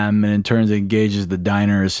engages them, and in turn it engages the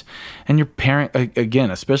diners. And you're pairing,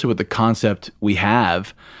 again, especially with the concept we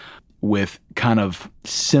have with kind of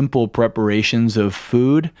simple preparations of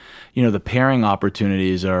food, the pairing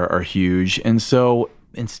opportunities are huge. And so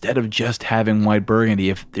instead of just having white Burgundy,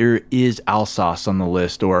 if there is Alsace on the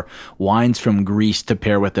list or wines from Greece to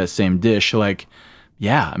pair with that same dish,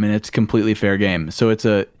 it's completely fair game. So it's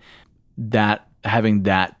having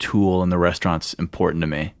that tool in the restaurant's important to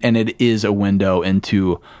me. And it is a window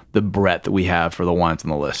into the breadth that we have for the wines on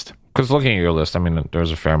the list. Because looking at your list,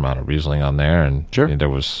 there's a fair amount of Riesling on there, and Sure. there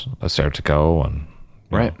was a Certico, and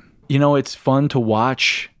Right. It's fun to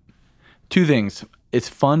watch two things. It's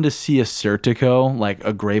fun to see a Certico, like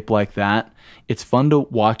a grape like that. It's fun to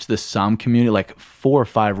watch the Somm community, like 4 or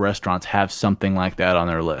 5 restaurants have something like that on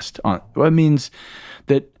their list. It means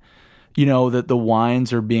that, that the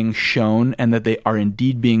wines are being shown and that they are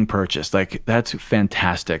indeed being purchased. Like, that's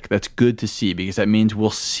fantastic. That's good to see because that means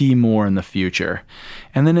we'll see more in the future.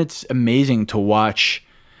 And then it's amazing to watch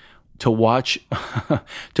to watch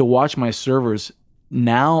my servers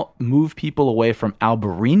now move people away from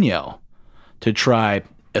Albarino to try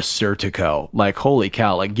a Certico. Like, holy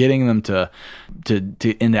cow, like getting them to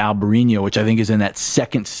into Albarino, which I think is in that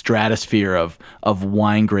second stratosphere of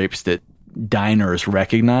wine grapes that diners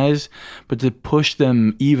recognize, but to push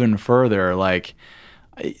them even further, like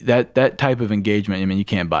that type of engagement, you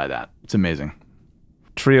can't buy that. It's amazing.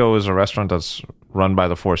 Trio is a restaurant that's run by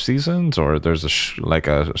the Four Seasons, or there's a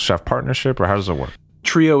chef partnership, or how does it work?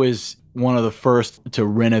 Trio is one of the first to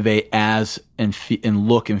renovate as and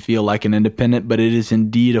look and feel like an independent, but it is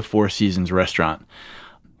indeed a Four Seasons restaurant.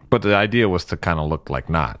 But the idea was to kind of look like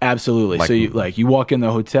not. Absolutely. So you walk in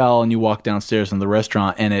the hotel and you walk downstairs in the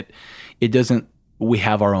restaurant, and it doesn't. We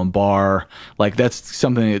have our own bar. Like, that's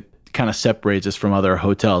something that kind of separates us from other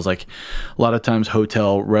hotels. Like, a lot of times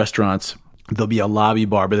hotel restaurants, there'll be a lobby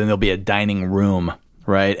bar, but then there'll be a dining room,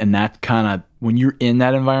 right? And that kind of when you're in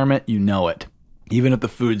that environment, you know it. Even if the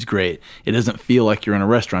food's great, it doesn't feel like you're in a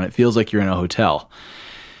restaurant. It feels like you're in a hotel.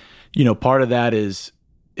 Part of that is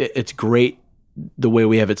it's great the way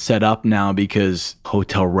we have it set up now, because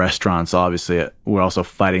hotel restaurants, obviously, we're also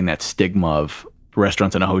fighting that stigma of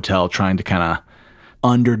restaurants in a hotel trying to kind of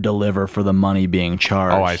under-deliver for the money being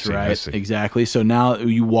charged. Oh, I see, right? I see. Exactly. So now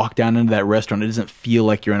you walk down into that restaurant, it doesn't feel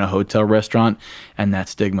like you're in a hotel restaurant, and that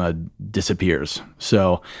stigma disappears.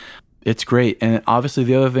 So it's great. And obviously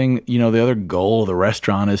the other thing, the other goal of the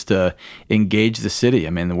restaurant is to engage the city. I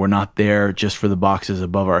mean, we're not there just for the boxes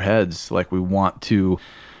above our heads. Like, we want to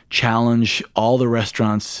challenge all the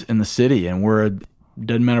restaurants in the city, and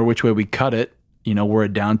doesn't matter which way we cut it. We're a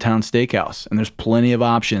downtown steakhouse, and there's plenty of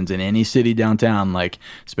options in any city downtown, like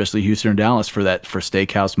especially Houston or Dallas, for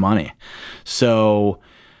steakhouse money. So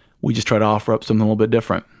we just try to offer up something a little bit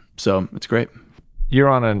different. So it's great. You're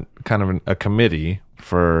on a committee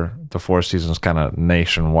for the Four Seasons, kind of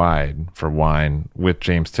nationwide, for wine with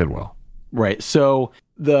James Tidwell. Right. So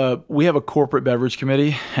we have a corporate beverage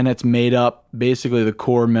committee, and it's made up, basically the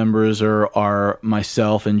core members are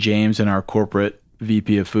myself and James and our corporate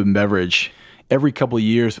VP of food and beverage. Every couple of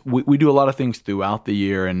years, we do a lot of things throughout the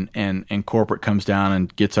year, and corporate comes down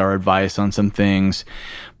and gets our advice on some things.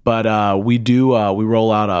 But we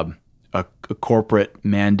roll out a corporate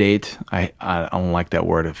mandate. I don't like that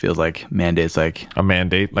word. It feels like mandate's like a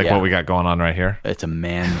mandate, like what we got going on right here. It's a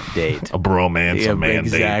mandate. A bromance, a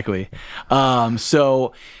mandate. Exactly.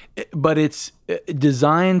 But it's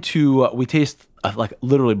designed to we taste. Like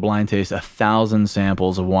literally blind taste 1,000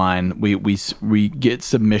 samples of wine. We get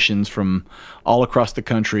submissions from all across the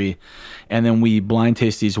country, and then we blind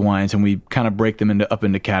taste these wines, and we kind of break them up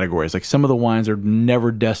into categories. Like, some of the wines are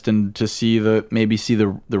never destined to see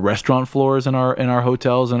the restaurant floors in our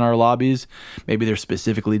hotels and our lobbies. Maybe they're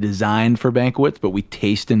specifically designed for banquets, but we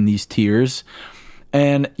taste in these tiers.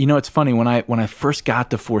 And it's funny, when I first got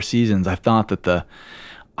to Four Seasons, I thought that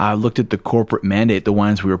I looked at the corporate mandate, the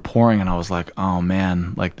wines we were pouring, and I was like, oh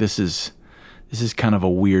man, like this is kind of a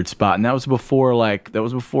weird spot. And that was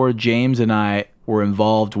before James and I were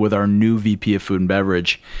involved with our new VP of food and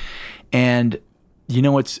beverage. And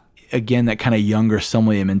it's again that kind of younger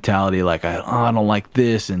sommelier mentality, like I don't like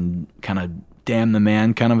this, and kind of damn the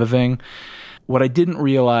man kind of a thing. What I didn't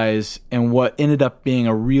realize, and what ended up being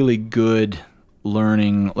a really good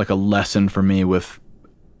learning, like a lesson for me with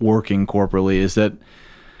working corporately, is that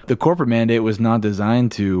the corporate mandate was not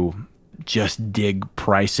designed to just dig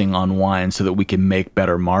pricing on wine so that we can make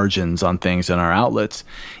better margins on things in our outlets.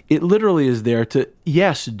 It literally is there to,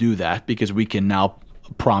 yes, do that, because we can now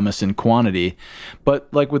promise in quantity. But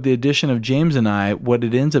like with the addition of James and I, what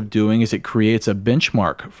it ends up doing is it creates a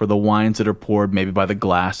benchmark for the wines that are poured maybe by the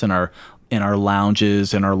glass in our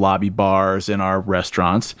lounges, in our lobby bars, in our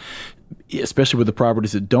restaurants, especially with the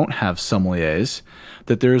properties that don't have sommeliers,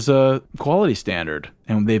 that there's a quality standard,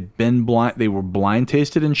 and they were blind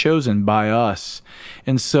tasted and chosen by us.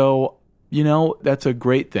 And so, that's a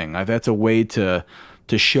great thing. That's a way to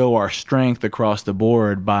show our strength across the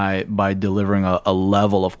board by delivering a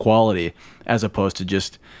level of quality, as opposed to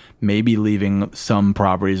just maybe leaving some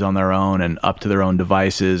properties on their own and up to their own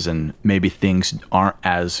devices, and maybe things aren't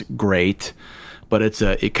as great. But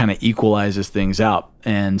it kind of equalizes things out.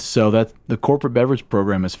 And so that the corporate beverage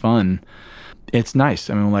program is fun. It's nice.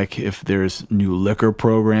 I mean, like, if there's new liquor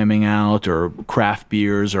programming out, or craft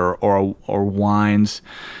beers, or wines,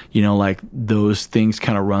 like those things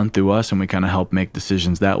kind of run through us, and we kind of help make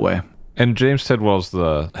decisions that way. And James Tidwell's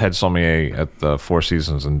the head sommelier at the Four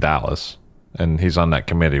Seasons in Dallas, and he's on that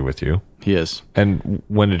committee with you. He is. And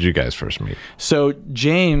when did you guys first meet? So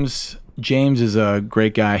James is a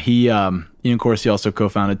great guy. He, of course, he also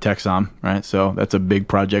co-founded Texom, right? So that's a big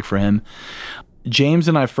project for him. James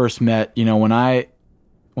and I first met, when I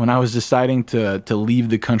was deciding to leave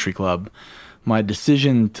the country club. My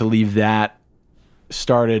decision to leave that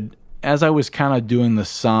started as I was kind of doing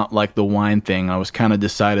the wine thing. I was kind of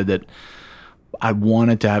decided that I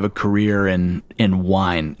wanted to have a career in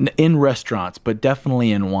wine, in restaurants, but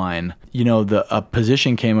definitely in wine. A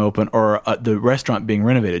position came open, or the restaurant being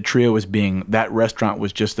renovated. Trio that restaurant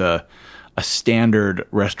was just a standard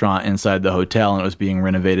restaurant inside the hotel, and it was being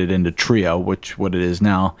renovated into Trio, what it is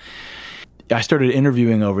now. I started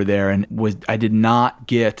interviewing over there, and I did not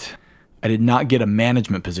get a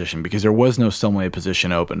management position because there was no sommelier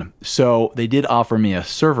position open. So they did offer me a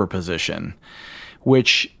server position,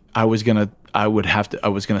 which I was gonna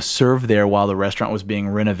serve there while the restaurant was being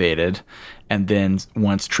renovated, and then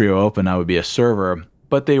once Trio opened, I would be a server.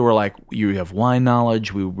 But they were like, you have wine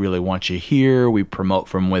knowledge, we really want you here, we promote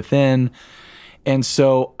from within. And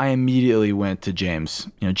so I immediately went to James.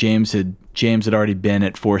 James James had already been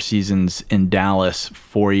at Four Seasons in Dallas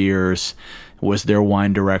 4 years, was their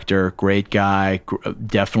wine director, great guy,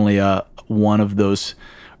 definitely one of those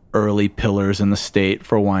early pillars in the state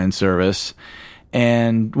for wine service.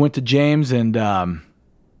 And went to James and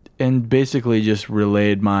basically just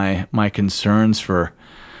relayed my concerns for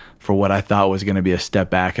what I thought was going to be a step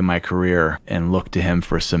back in my career, and looked to him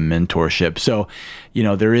for some mentorship. So,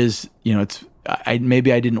 there is,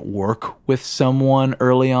 maybe I didn't work with someone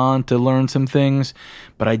early on to learn some things,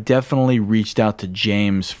 but I definitely reached out to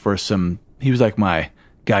James for he was like my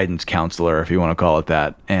guidance counselor, if you want to call it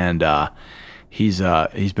that. And he's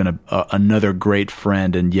been another great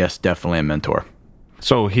friend, and yes, definitely a mentor.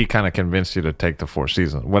 So he kind of convinced you to take the Four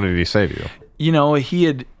Seasons. What did he say to you?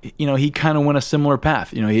 He kind of went a similar path.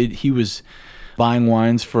 He was buying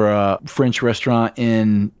wines for a French restaurant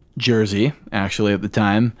in Jersey, actually, at the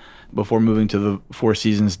time, before moving to the Four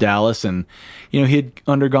Seasons Dallas. And, he had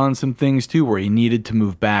undergone some things too, where he needed to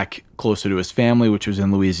move back closer to his family, which was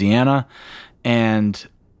in Louisiana. And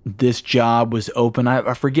this job was open.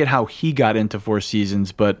 I forget how he got into Four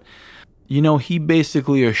Seasons, but, he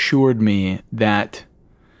basically assured me that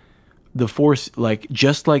the Force,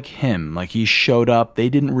 just like him, he showed up. They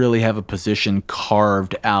didn't really have a position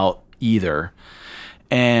carved out either.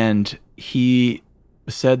 And he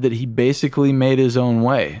said that he basically made his own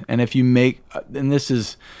way. And if you and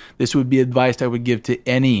this would be advice I would give to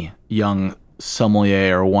any young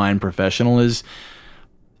sommelier or wine professional, is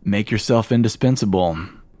make yourself indispensable.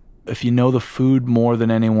 If you know the food more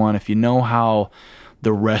than anyone, if you know how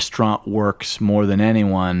the restaurant works more than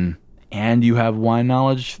anyone, and you have wine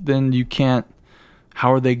knowledge, then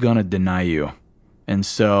how are they going to deny you? And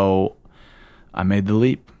so I made the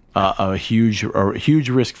leap. A huge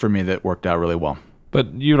risk for me that worked out really well.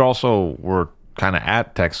 But you also were kind of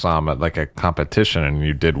at Texsom at a competition, and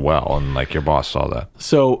you did well, and your boss saw that.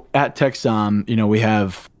 So at Texsom, we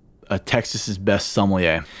have a Texas's Best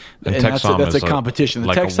Sommelier, and that's a competition. The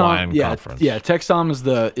Texsom, a wine conference. Yeah. Texsom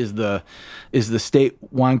is the state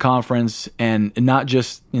wine conference, and not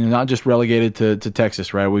just relegated to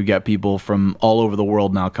Texas, right? We've got people from all over the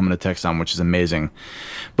world now coming to Texsom, which is amazing.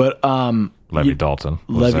 But Levy Dalton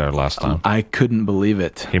was there last time. I couldn't believe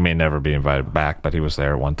it. He may never be invited back, but he was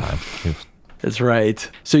there one time. That's right.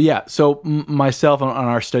 So myself and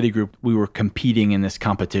our study group, we were competing in this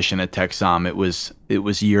competition at Texsom. It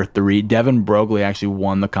was year 3. Devin Brogley actually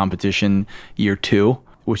won the competition year 2,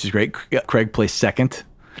 which is great. Craig placed second.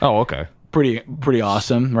 Oh, okay. Pretty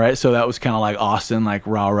awesome, right? So that was kind of like Austin,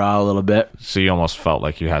 rah-rah a little bit. So you almost felt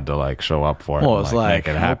like you had to show up for it. Well, it's make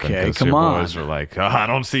it happen. Okay, come on. Boys were like, I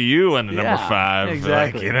don't see you in the number 5.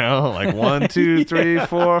 Exactly. 1, 2, 3,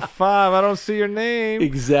 4, 5. I don't see your name.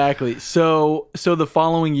 Exactly. So the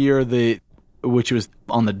following year, which was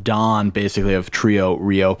on the dawn basically of Trio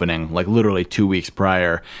reopening, literally 2 weeks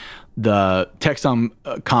prior, the Texsom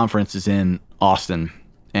conference is in Austin,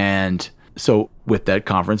 and so with that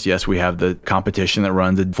conference, yes, we have the competition that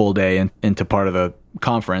runs a full day into part of the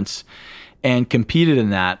conference, and competed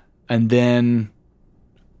in that, and then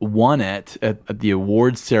won it at the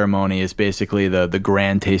awards ceremony. Is basically the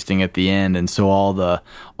grand tasting at the end. And so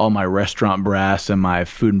all my restaurant brass and my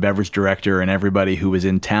food and beverage director and everybody who was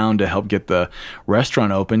in town to help get the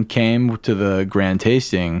restaurant open came to the grand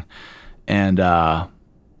tasting, and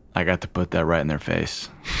I got to put that right in their face.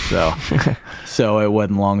 So it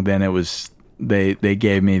wasn't long then. It was they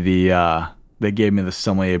gave me the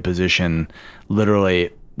sommelier position.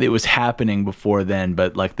 Literally, it was happening before then,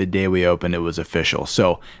 but the day we opened, it was official.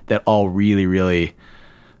 So that all really, really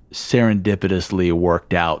serendipitously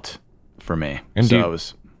worked out for me. And so do you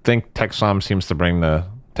think Texsom seems to bring the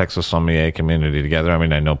Texas sommelier community together? I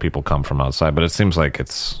mean, I know people come from outside, but it seems like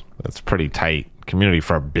it's pretty tight community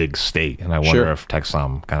for a big state, and I wonder if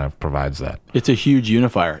Texsom kind of provides that. It's a huge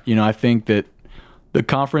unifier. I think that the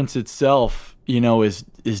conference itself,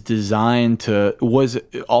 is designed was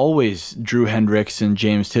always, Drew Hendricks and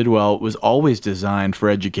James Tidwell was always designed for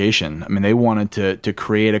education. I mean, they wanted to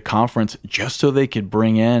create a conference just so they could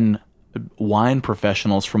bring in wine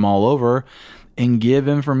professionals from all over and give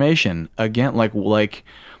information. Again, like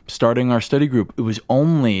starting our study group, it was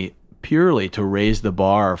only purely to raise the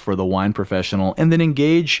bar for the wine professional and then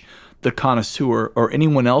engage the connoisseur or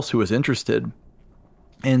anyone else who was interested.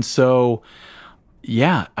 And so,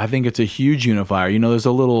 yeah, I think it's a huge unifier. There's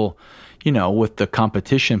a little, with the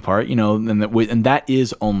competition part, and that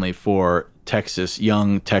is only for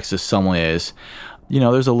young Texas sommeliers.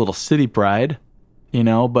 There's a little city pride,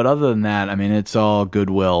 but other than that, I mean, it's all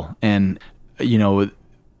goodwill. And,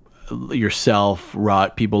 yourself,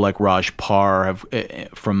 people like Raj Parr have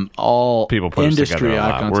from all people put industry us together a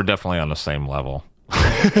lot. icons. We're definitely on the same level.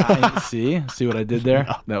 See what I did there?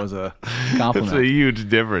 That was a compliment. It's a huge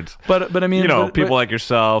difference. But I mean, people like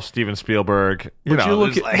yourself, Steven Spielberg. But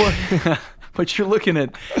you're looking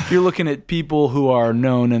at people who are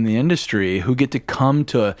known in the industry who get to come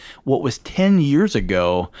to what was 10 years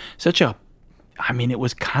ago it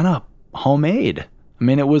was kind of homemade. I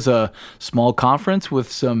mean, it was a small conference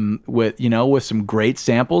with some great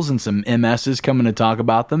samples and some MSs coming to talk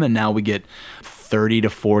about them, and now we get 30 to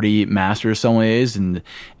 40 master sommeliers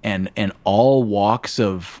and all walks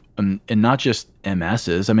of and not just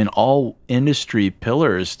MSs. I mean, all industry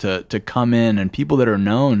pillars to come in, and people that are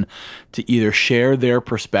known to either share their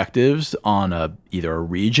perspectives on either a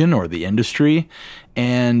region or the industry,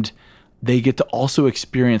 and they get to also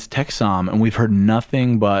experience TechSom. And we've heard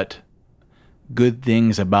nothing but good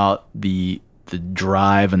things about the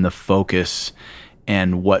drive and the focus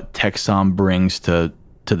and what TechSom brings to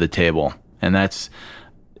the table. And it's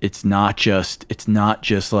not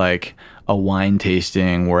just like a wine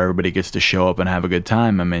tasting where everybody gets to show up and have a good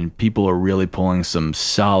time. I mean, people are really pulling some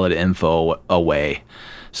solid info away.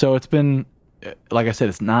 So it's been, like I said,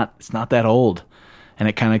 it's not that old, and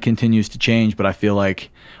it kind of continues to change. But I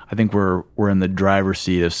think we're in the driver's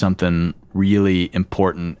seat of something really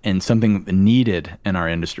important and something needed in our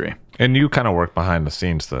industry. And you kind of work behind the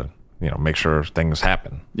scenes to, make sure things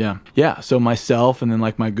happen. Yeah. So myself and then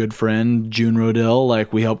like my good friend June Rodell,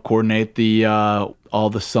 like we help coordinate the all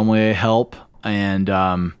the sommelier help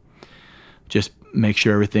and just make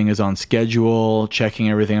sure everything is on schedule, checking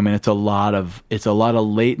everything. I mean, it's a lot of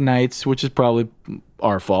late nights, which is probably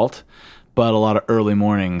our fault, but a lot of early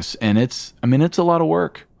mornings, and it's a lot of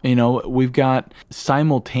work. We've got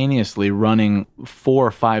simultaneously running 4 or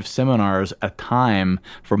 5 seminars a time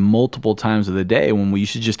for multiple times of the day when we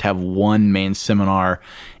used to just have one main seminar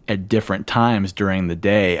at different times during the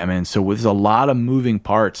day. I mean, so there's a lot of moving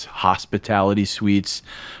parts, hospitality suites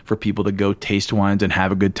for people to go taste wines and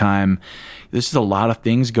have a good time. This is a lot of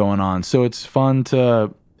things going on. So it's fun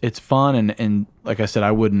and like I said,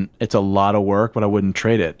 it's a lot of work, but I wouldn't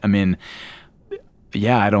trade it. I mean,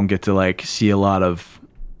 yeah, I don't get to like see a lot of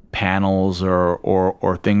panels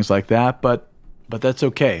or things like that, but that's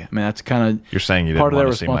okay. I mean, that's kind of you're saying you didn't want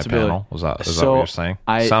to see my panel. Is that what you're saying?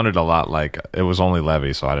 Sounded a lot like it was only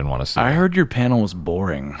Levy, so I didn't want to see. I heard your panel was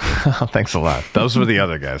boring. Thanks a lot. Those were the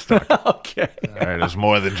other guys talking. Okay, all right, there's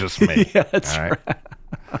more than just me. Yeah, that's all right.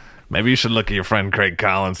 Maybe you should look at your friend Craig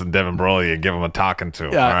Collins and Devin Broglio and give them a talking to.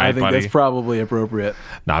 Yeah, all right, I think buddy? that's probably appropriate.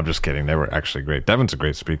 No, I'm just kidding. They were actually great. Devin's a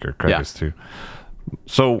great speaker. Craig is too.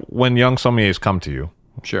 So when young sommeliers come to you,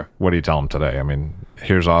 sure, what do you tell them today? I mean,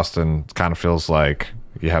 here's Austin. It kind of feels like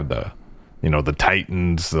you have the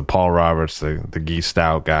Titans, the Paul Roberts, the Guy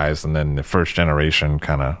Stout guys, and then the first generation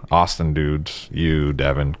kind of Austin dudes, you,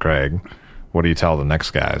 Devin, Craig. What do you tell the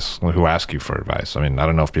next guys who ask you for advice? I mean, I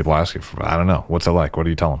don't know if people ask you for, I don't know. What's it like? What do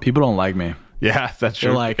you tell them? People don't like me. Yeah, that's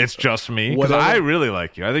true. Like, it's just me. Because I really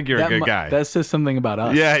like you. I think you're a good guy. That says something about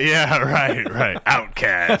us. Yeah, right.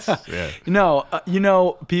 Outcasts. Yeah.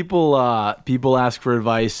 People ask for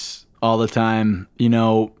advice all the time.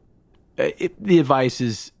 The advice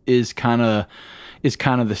is kind of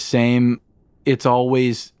the same. It's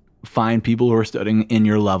always find people who are studying in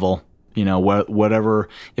your level. Whatever,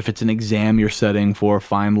 if it's an exam you're studying for,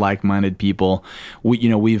 find like-minded people.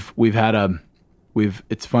 It's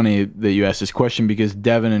funny that you asked this question because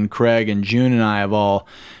Devin and Craig and June and I have all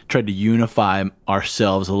tried to unify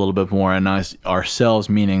ourselves a little bit more, and ourselves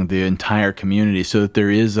meaning the entire community, so that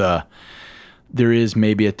there is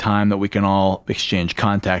maybe a time that we can all exchange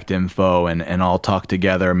contact info and all talk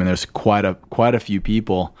together. I mean, there's quite a few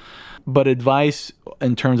people, but advice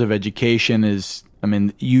in terms of education is, I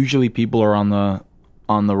mean, usually people are on the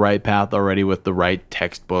right path already with the right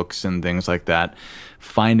textbooks and things like that.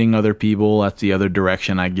 Finding other people, that's the other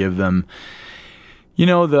direction I give them.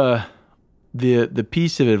 The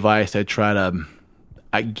piece of advice I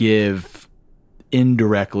give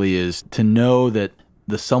indirectly is to know that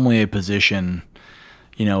the sommelier position,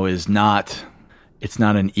 is not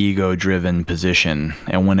an ego-driven position.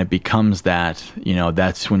 And when it becomes that,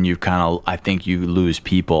 that's when I think you lose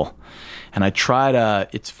people. And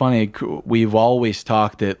it's funny, we've always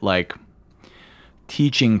talked that like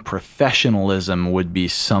teaching professionalism would be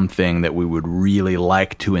something that we would really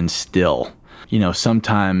like to instill.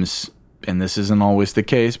 Sometimes, and this isn't always the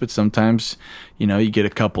case, but sometimes, you get a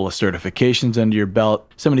couple of certifications under your belt.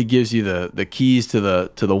 Somebody gives you the keys to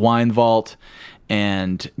the wine vault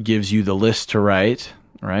and gives you the list to write,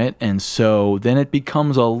 right? And so then it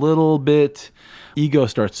becomes a little bit, ego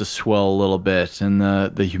starts to swell a little bit, and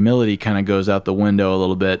the humility kind of goes out the window a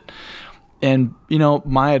little bit. And,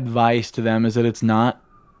 my advice to them is that it's not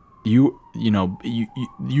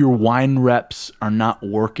your wine reps are not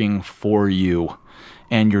working for you,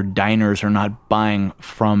 and your diners are not buying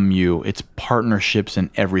from you. It's partnerships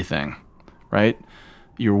and everything, right?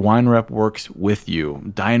 Your wine rep works with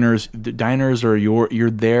you. Diners are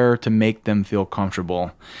you're there to make them feel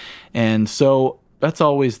comfortable. And so that's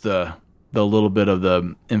always the little bit of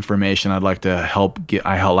the information I'd like to help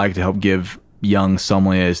give young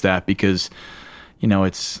sommeliers, that because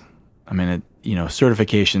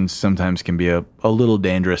certifications sometimes can be a little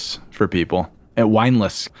dangerous for people. At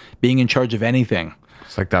Wineless, being in charge of anything.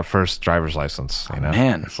 It's like that first driver's license,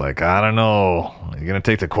 Man. It's like, I don't know. You're going to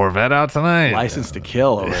take the Corvette out tonight? License to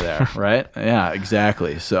kill over there, right? Yeah,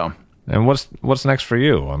 exactly. So, and what's next for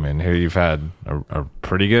you? I mean, here you've had a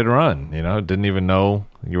pretty good run, didn't even know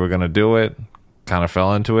you were going to do it, kind of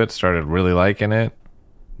fell into it, started really liking it.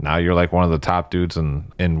 Now you're like one of the top dudes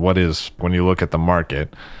in what is, when you look at the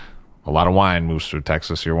market, a lot of wine moves through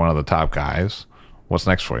Texas. You're one of the top guys. What's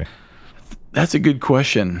next for you? That's a good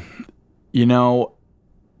question.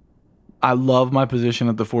 I love my position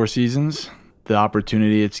at the Four Seasons, the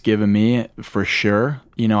opportunity it's given me, for sure.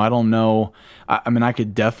 I don't know. I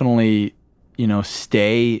could definitely,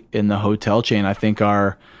 stay in the hotel chain. I think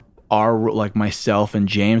our like myself and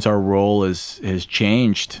James, our role has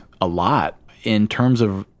changed a lot in terms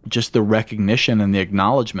of just the recognition and the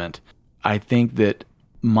acknowledgement. I think that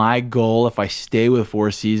my goal, if I stay with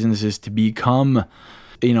Four Seasons, is to become,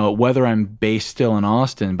 whether I'm based still in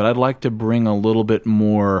Austin, but I'd like to bring a little bit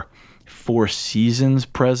more Four Seasons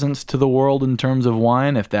presence to the world in terms of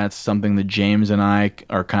wine, if that's something that James and I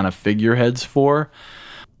are kind of figureheads for.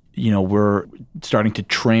 We're starting to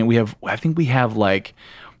train. I think we have like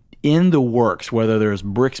in the works, whether there's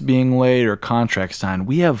bricks being laid or contracts signed,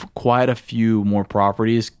 we have quite a few more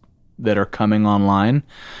properties that are coming online.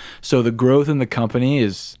 So the growth in the company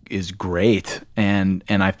is great, and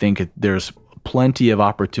I think there's plenty of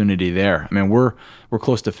opportunity there. I mean, we're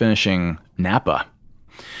close to finishing Napa.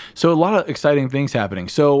 So a lot of exciting things happening.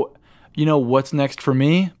 So, what's next for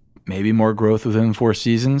me? Maybe more growth within Four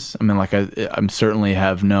Seasons. I mean, like I'm certainly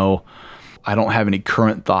I don't have any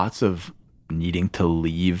current thoughts of needing to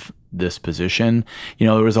leave this position.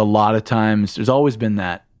 There was a lot of times, there's always been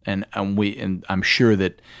that, and I'm sure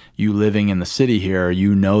that you living in the city here,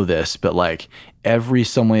 this, but like every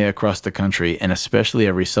sommelier across the country, and especially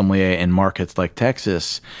every sommelier in markets like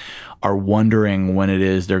Texas, are wondering when it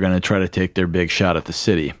is they're going to try to take their big shot at the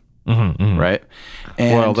city. Right?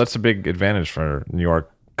 And well, that's a big advantage for New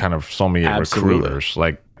York kind of sommelier recruiters,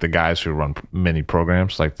 like the guys who run mini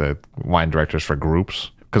programs, like the wine directors for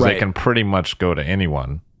groups, because they can pretty much go to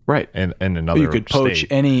anyone. Right. In another you could poach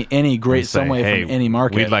state any great say, sommelier from any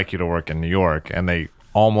market. We'd like you to work in New York. And they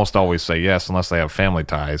almost always say yes, unless they have family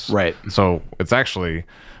ties. Right. So it's actually,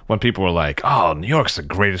 when people are like, oh, New York's the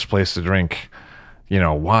greatest place to drink,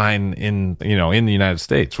 wine in the United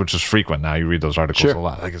States, which is frequent now. You read those articles a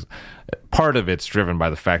lot. Like, part of it's driven by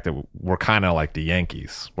the fact that we're kind of like the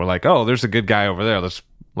Yankees. We're like, oh, there's a good guy over there. Let's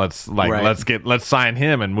sign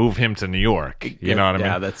him and move him to New York. You know what I mean?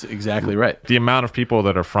 Yeah, that's exactly right. The amount of people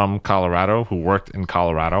that are from Colorado who worked in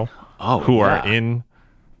Colorado, who are in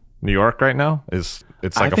New York right now, it's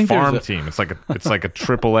like a farm team. It's like a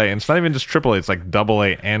AAA, and it's not even just AAA. It's like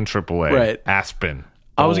AA and AAA. Right. Aspen.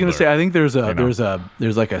 I was going to say, I think there's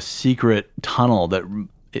like a secret tunnel that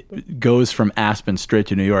it goes from Aspen straight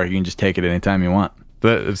to New York. You can just take it anytime you want.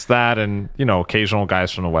 It's that, and occasional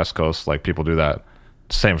guys from the West Coast, like people do that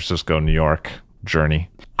San Francisco, New York journey.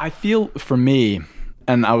 I feel for me,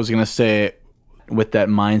 and I was going to say, with that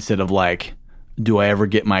mindset of like, do I ever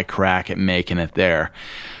get my crack at making it there?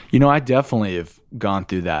 I definitely have gone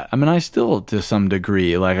through that. I mean, I still, to some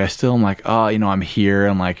degree, like I still am like, oh, I'm here,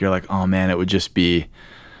 and like you're like, oh man, it would just be.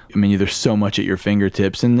 I mean, there's so much at your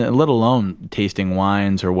fingertips, and let alone tasting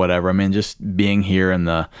wines or whatever. I mean, just being here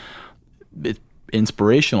and it's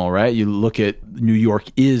inspirational, right? You look at New York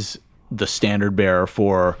is the standard bearer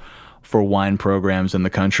for wine programs in the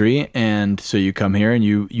country, and so you come here and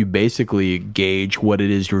you basically gauge what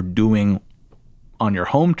it is you're doing on your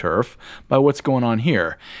home turf by what's going on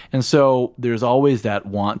here. And so there's always that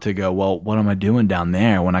want to go, well, what am I doing down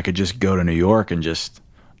there when I could just go to New York and just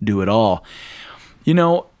do it all?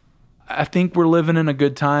 I think we're living in a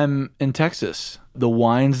good time in Texas. The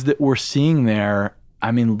wines that we're seeing there,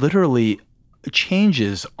 I mean, literally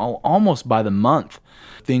changes almost by the month.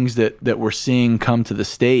 Things that we're seeing come to the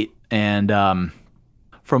state. And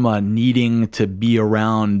from a needing to be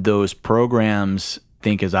around those programs, I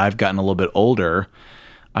think as I've gotten a little bit older,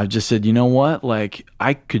 I've just said, you know what? Like,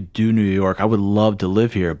 I could do New York. I would love to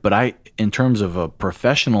live here. But in terms of a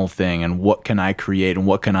professional thing and what can I create and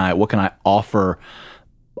what can I offer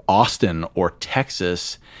Austin or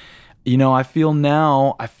Texas, I feel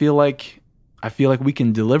like we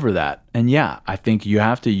can deliver that. And yeah, I think you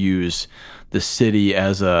have to use the city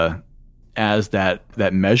as that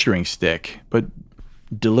measuring stick, but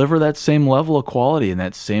deliver that same level of quality and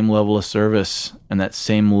that same level of service and that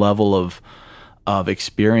same level of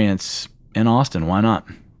experience in Austin. Why not?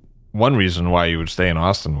 One reason why you would stay in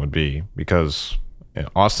Austin would be because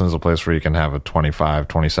Austin is a place where you can have a 25,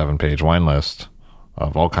 27 page wine list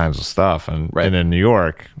of all kinds of stuff. And in New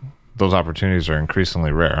York, those opportunities are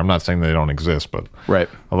increasingly rare. I'm not saying they don't exist, but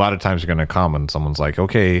a lot of times you're going to come and someone's like,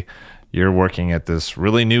 okay, you're working at this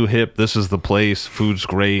really new hip, this is the place, food's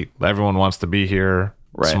great, everyone wants to be here,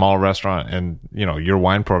 small restaurant, and your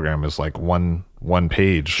wine program is like one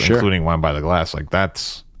page, including wine by the glass. Like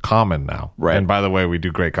that's common now. And by the way, we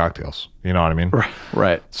do great cocktails. You know what I mean?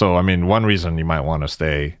 Right. So, I mean, one reason you might want to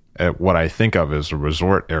stay at what I think of as a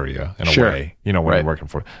resort area in a way, when you're working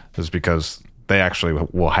for it, is because they actually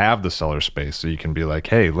will have the cellar space. So you can be like,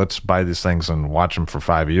 hey, let's buy these things and watch them for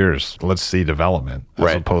 5 years. Let's see development.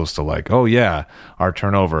 As opposed to like, oh yeah, our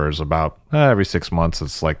turnover is about every 6 months.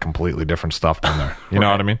 It's like completely different stuff down there. You know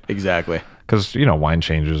what I mean? Exactly. Because, wine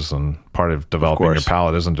changes, and part of developing your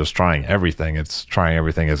palate isn't just trying everything. It's trying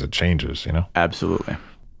everything as it changes, Absolutely.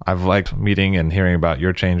 I've liked meeting and hearing about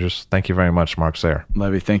your changes. Thank you very much, Mark Sayre.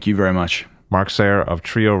 Levy, thank you very much. Mark Sayre of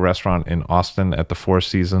Trio Restaurant in Austin at the Four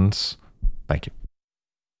Seasons. Thank you.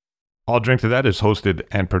 All Drink to That is hosted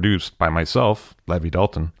and produced by myself, Levy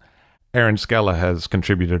Dalton. Aaron Scala has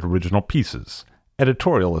contributed original pieces.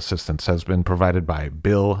 Editorial assistance has been provided by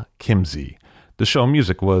Bill Kimsey. The show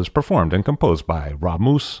music was performed and composed by Rob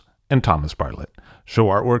Moose and Thomas Bartlett. Show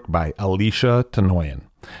artwork by Alicia Tenoyan.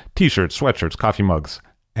 T-shirts, sweatshirts, coffee mugs,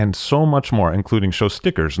 and so much more, including show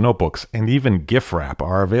stickers, notebooks, and even gift wrap,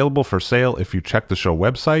 are available for sale if you check the show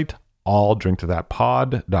website,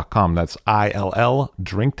 alldrinktothatpod.com. That's ILL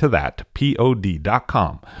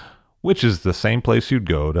drinktothatpod.com, which is the same place you'd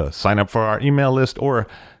go to sign up for our email list or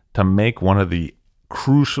to make one of the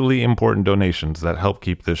crucially important donations that help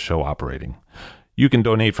keep this show operating. You can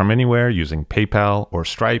donate from anywhere using PayPal or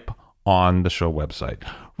Stripe on the show website.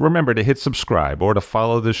 Remember to hit subscribe or to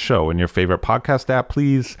follow this show in your favorite podcast app,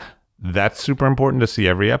 please. That's super important to see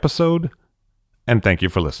every episode. And thank you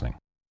for listening.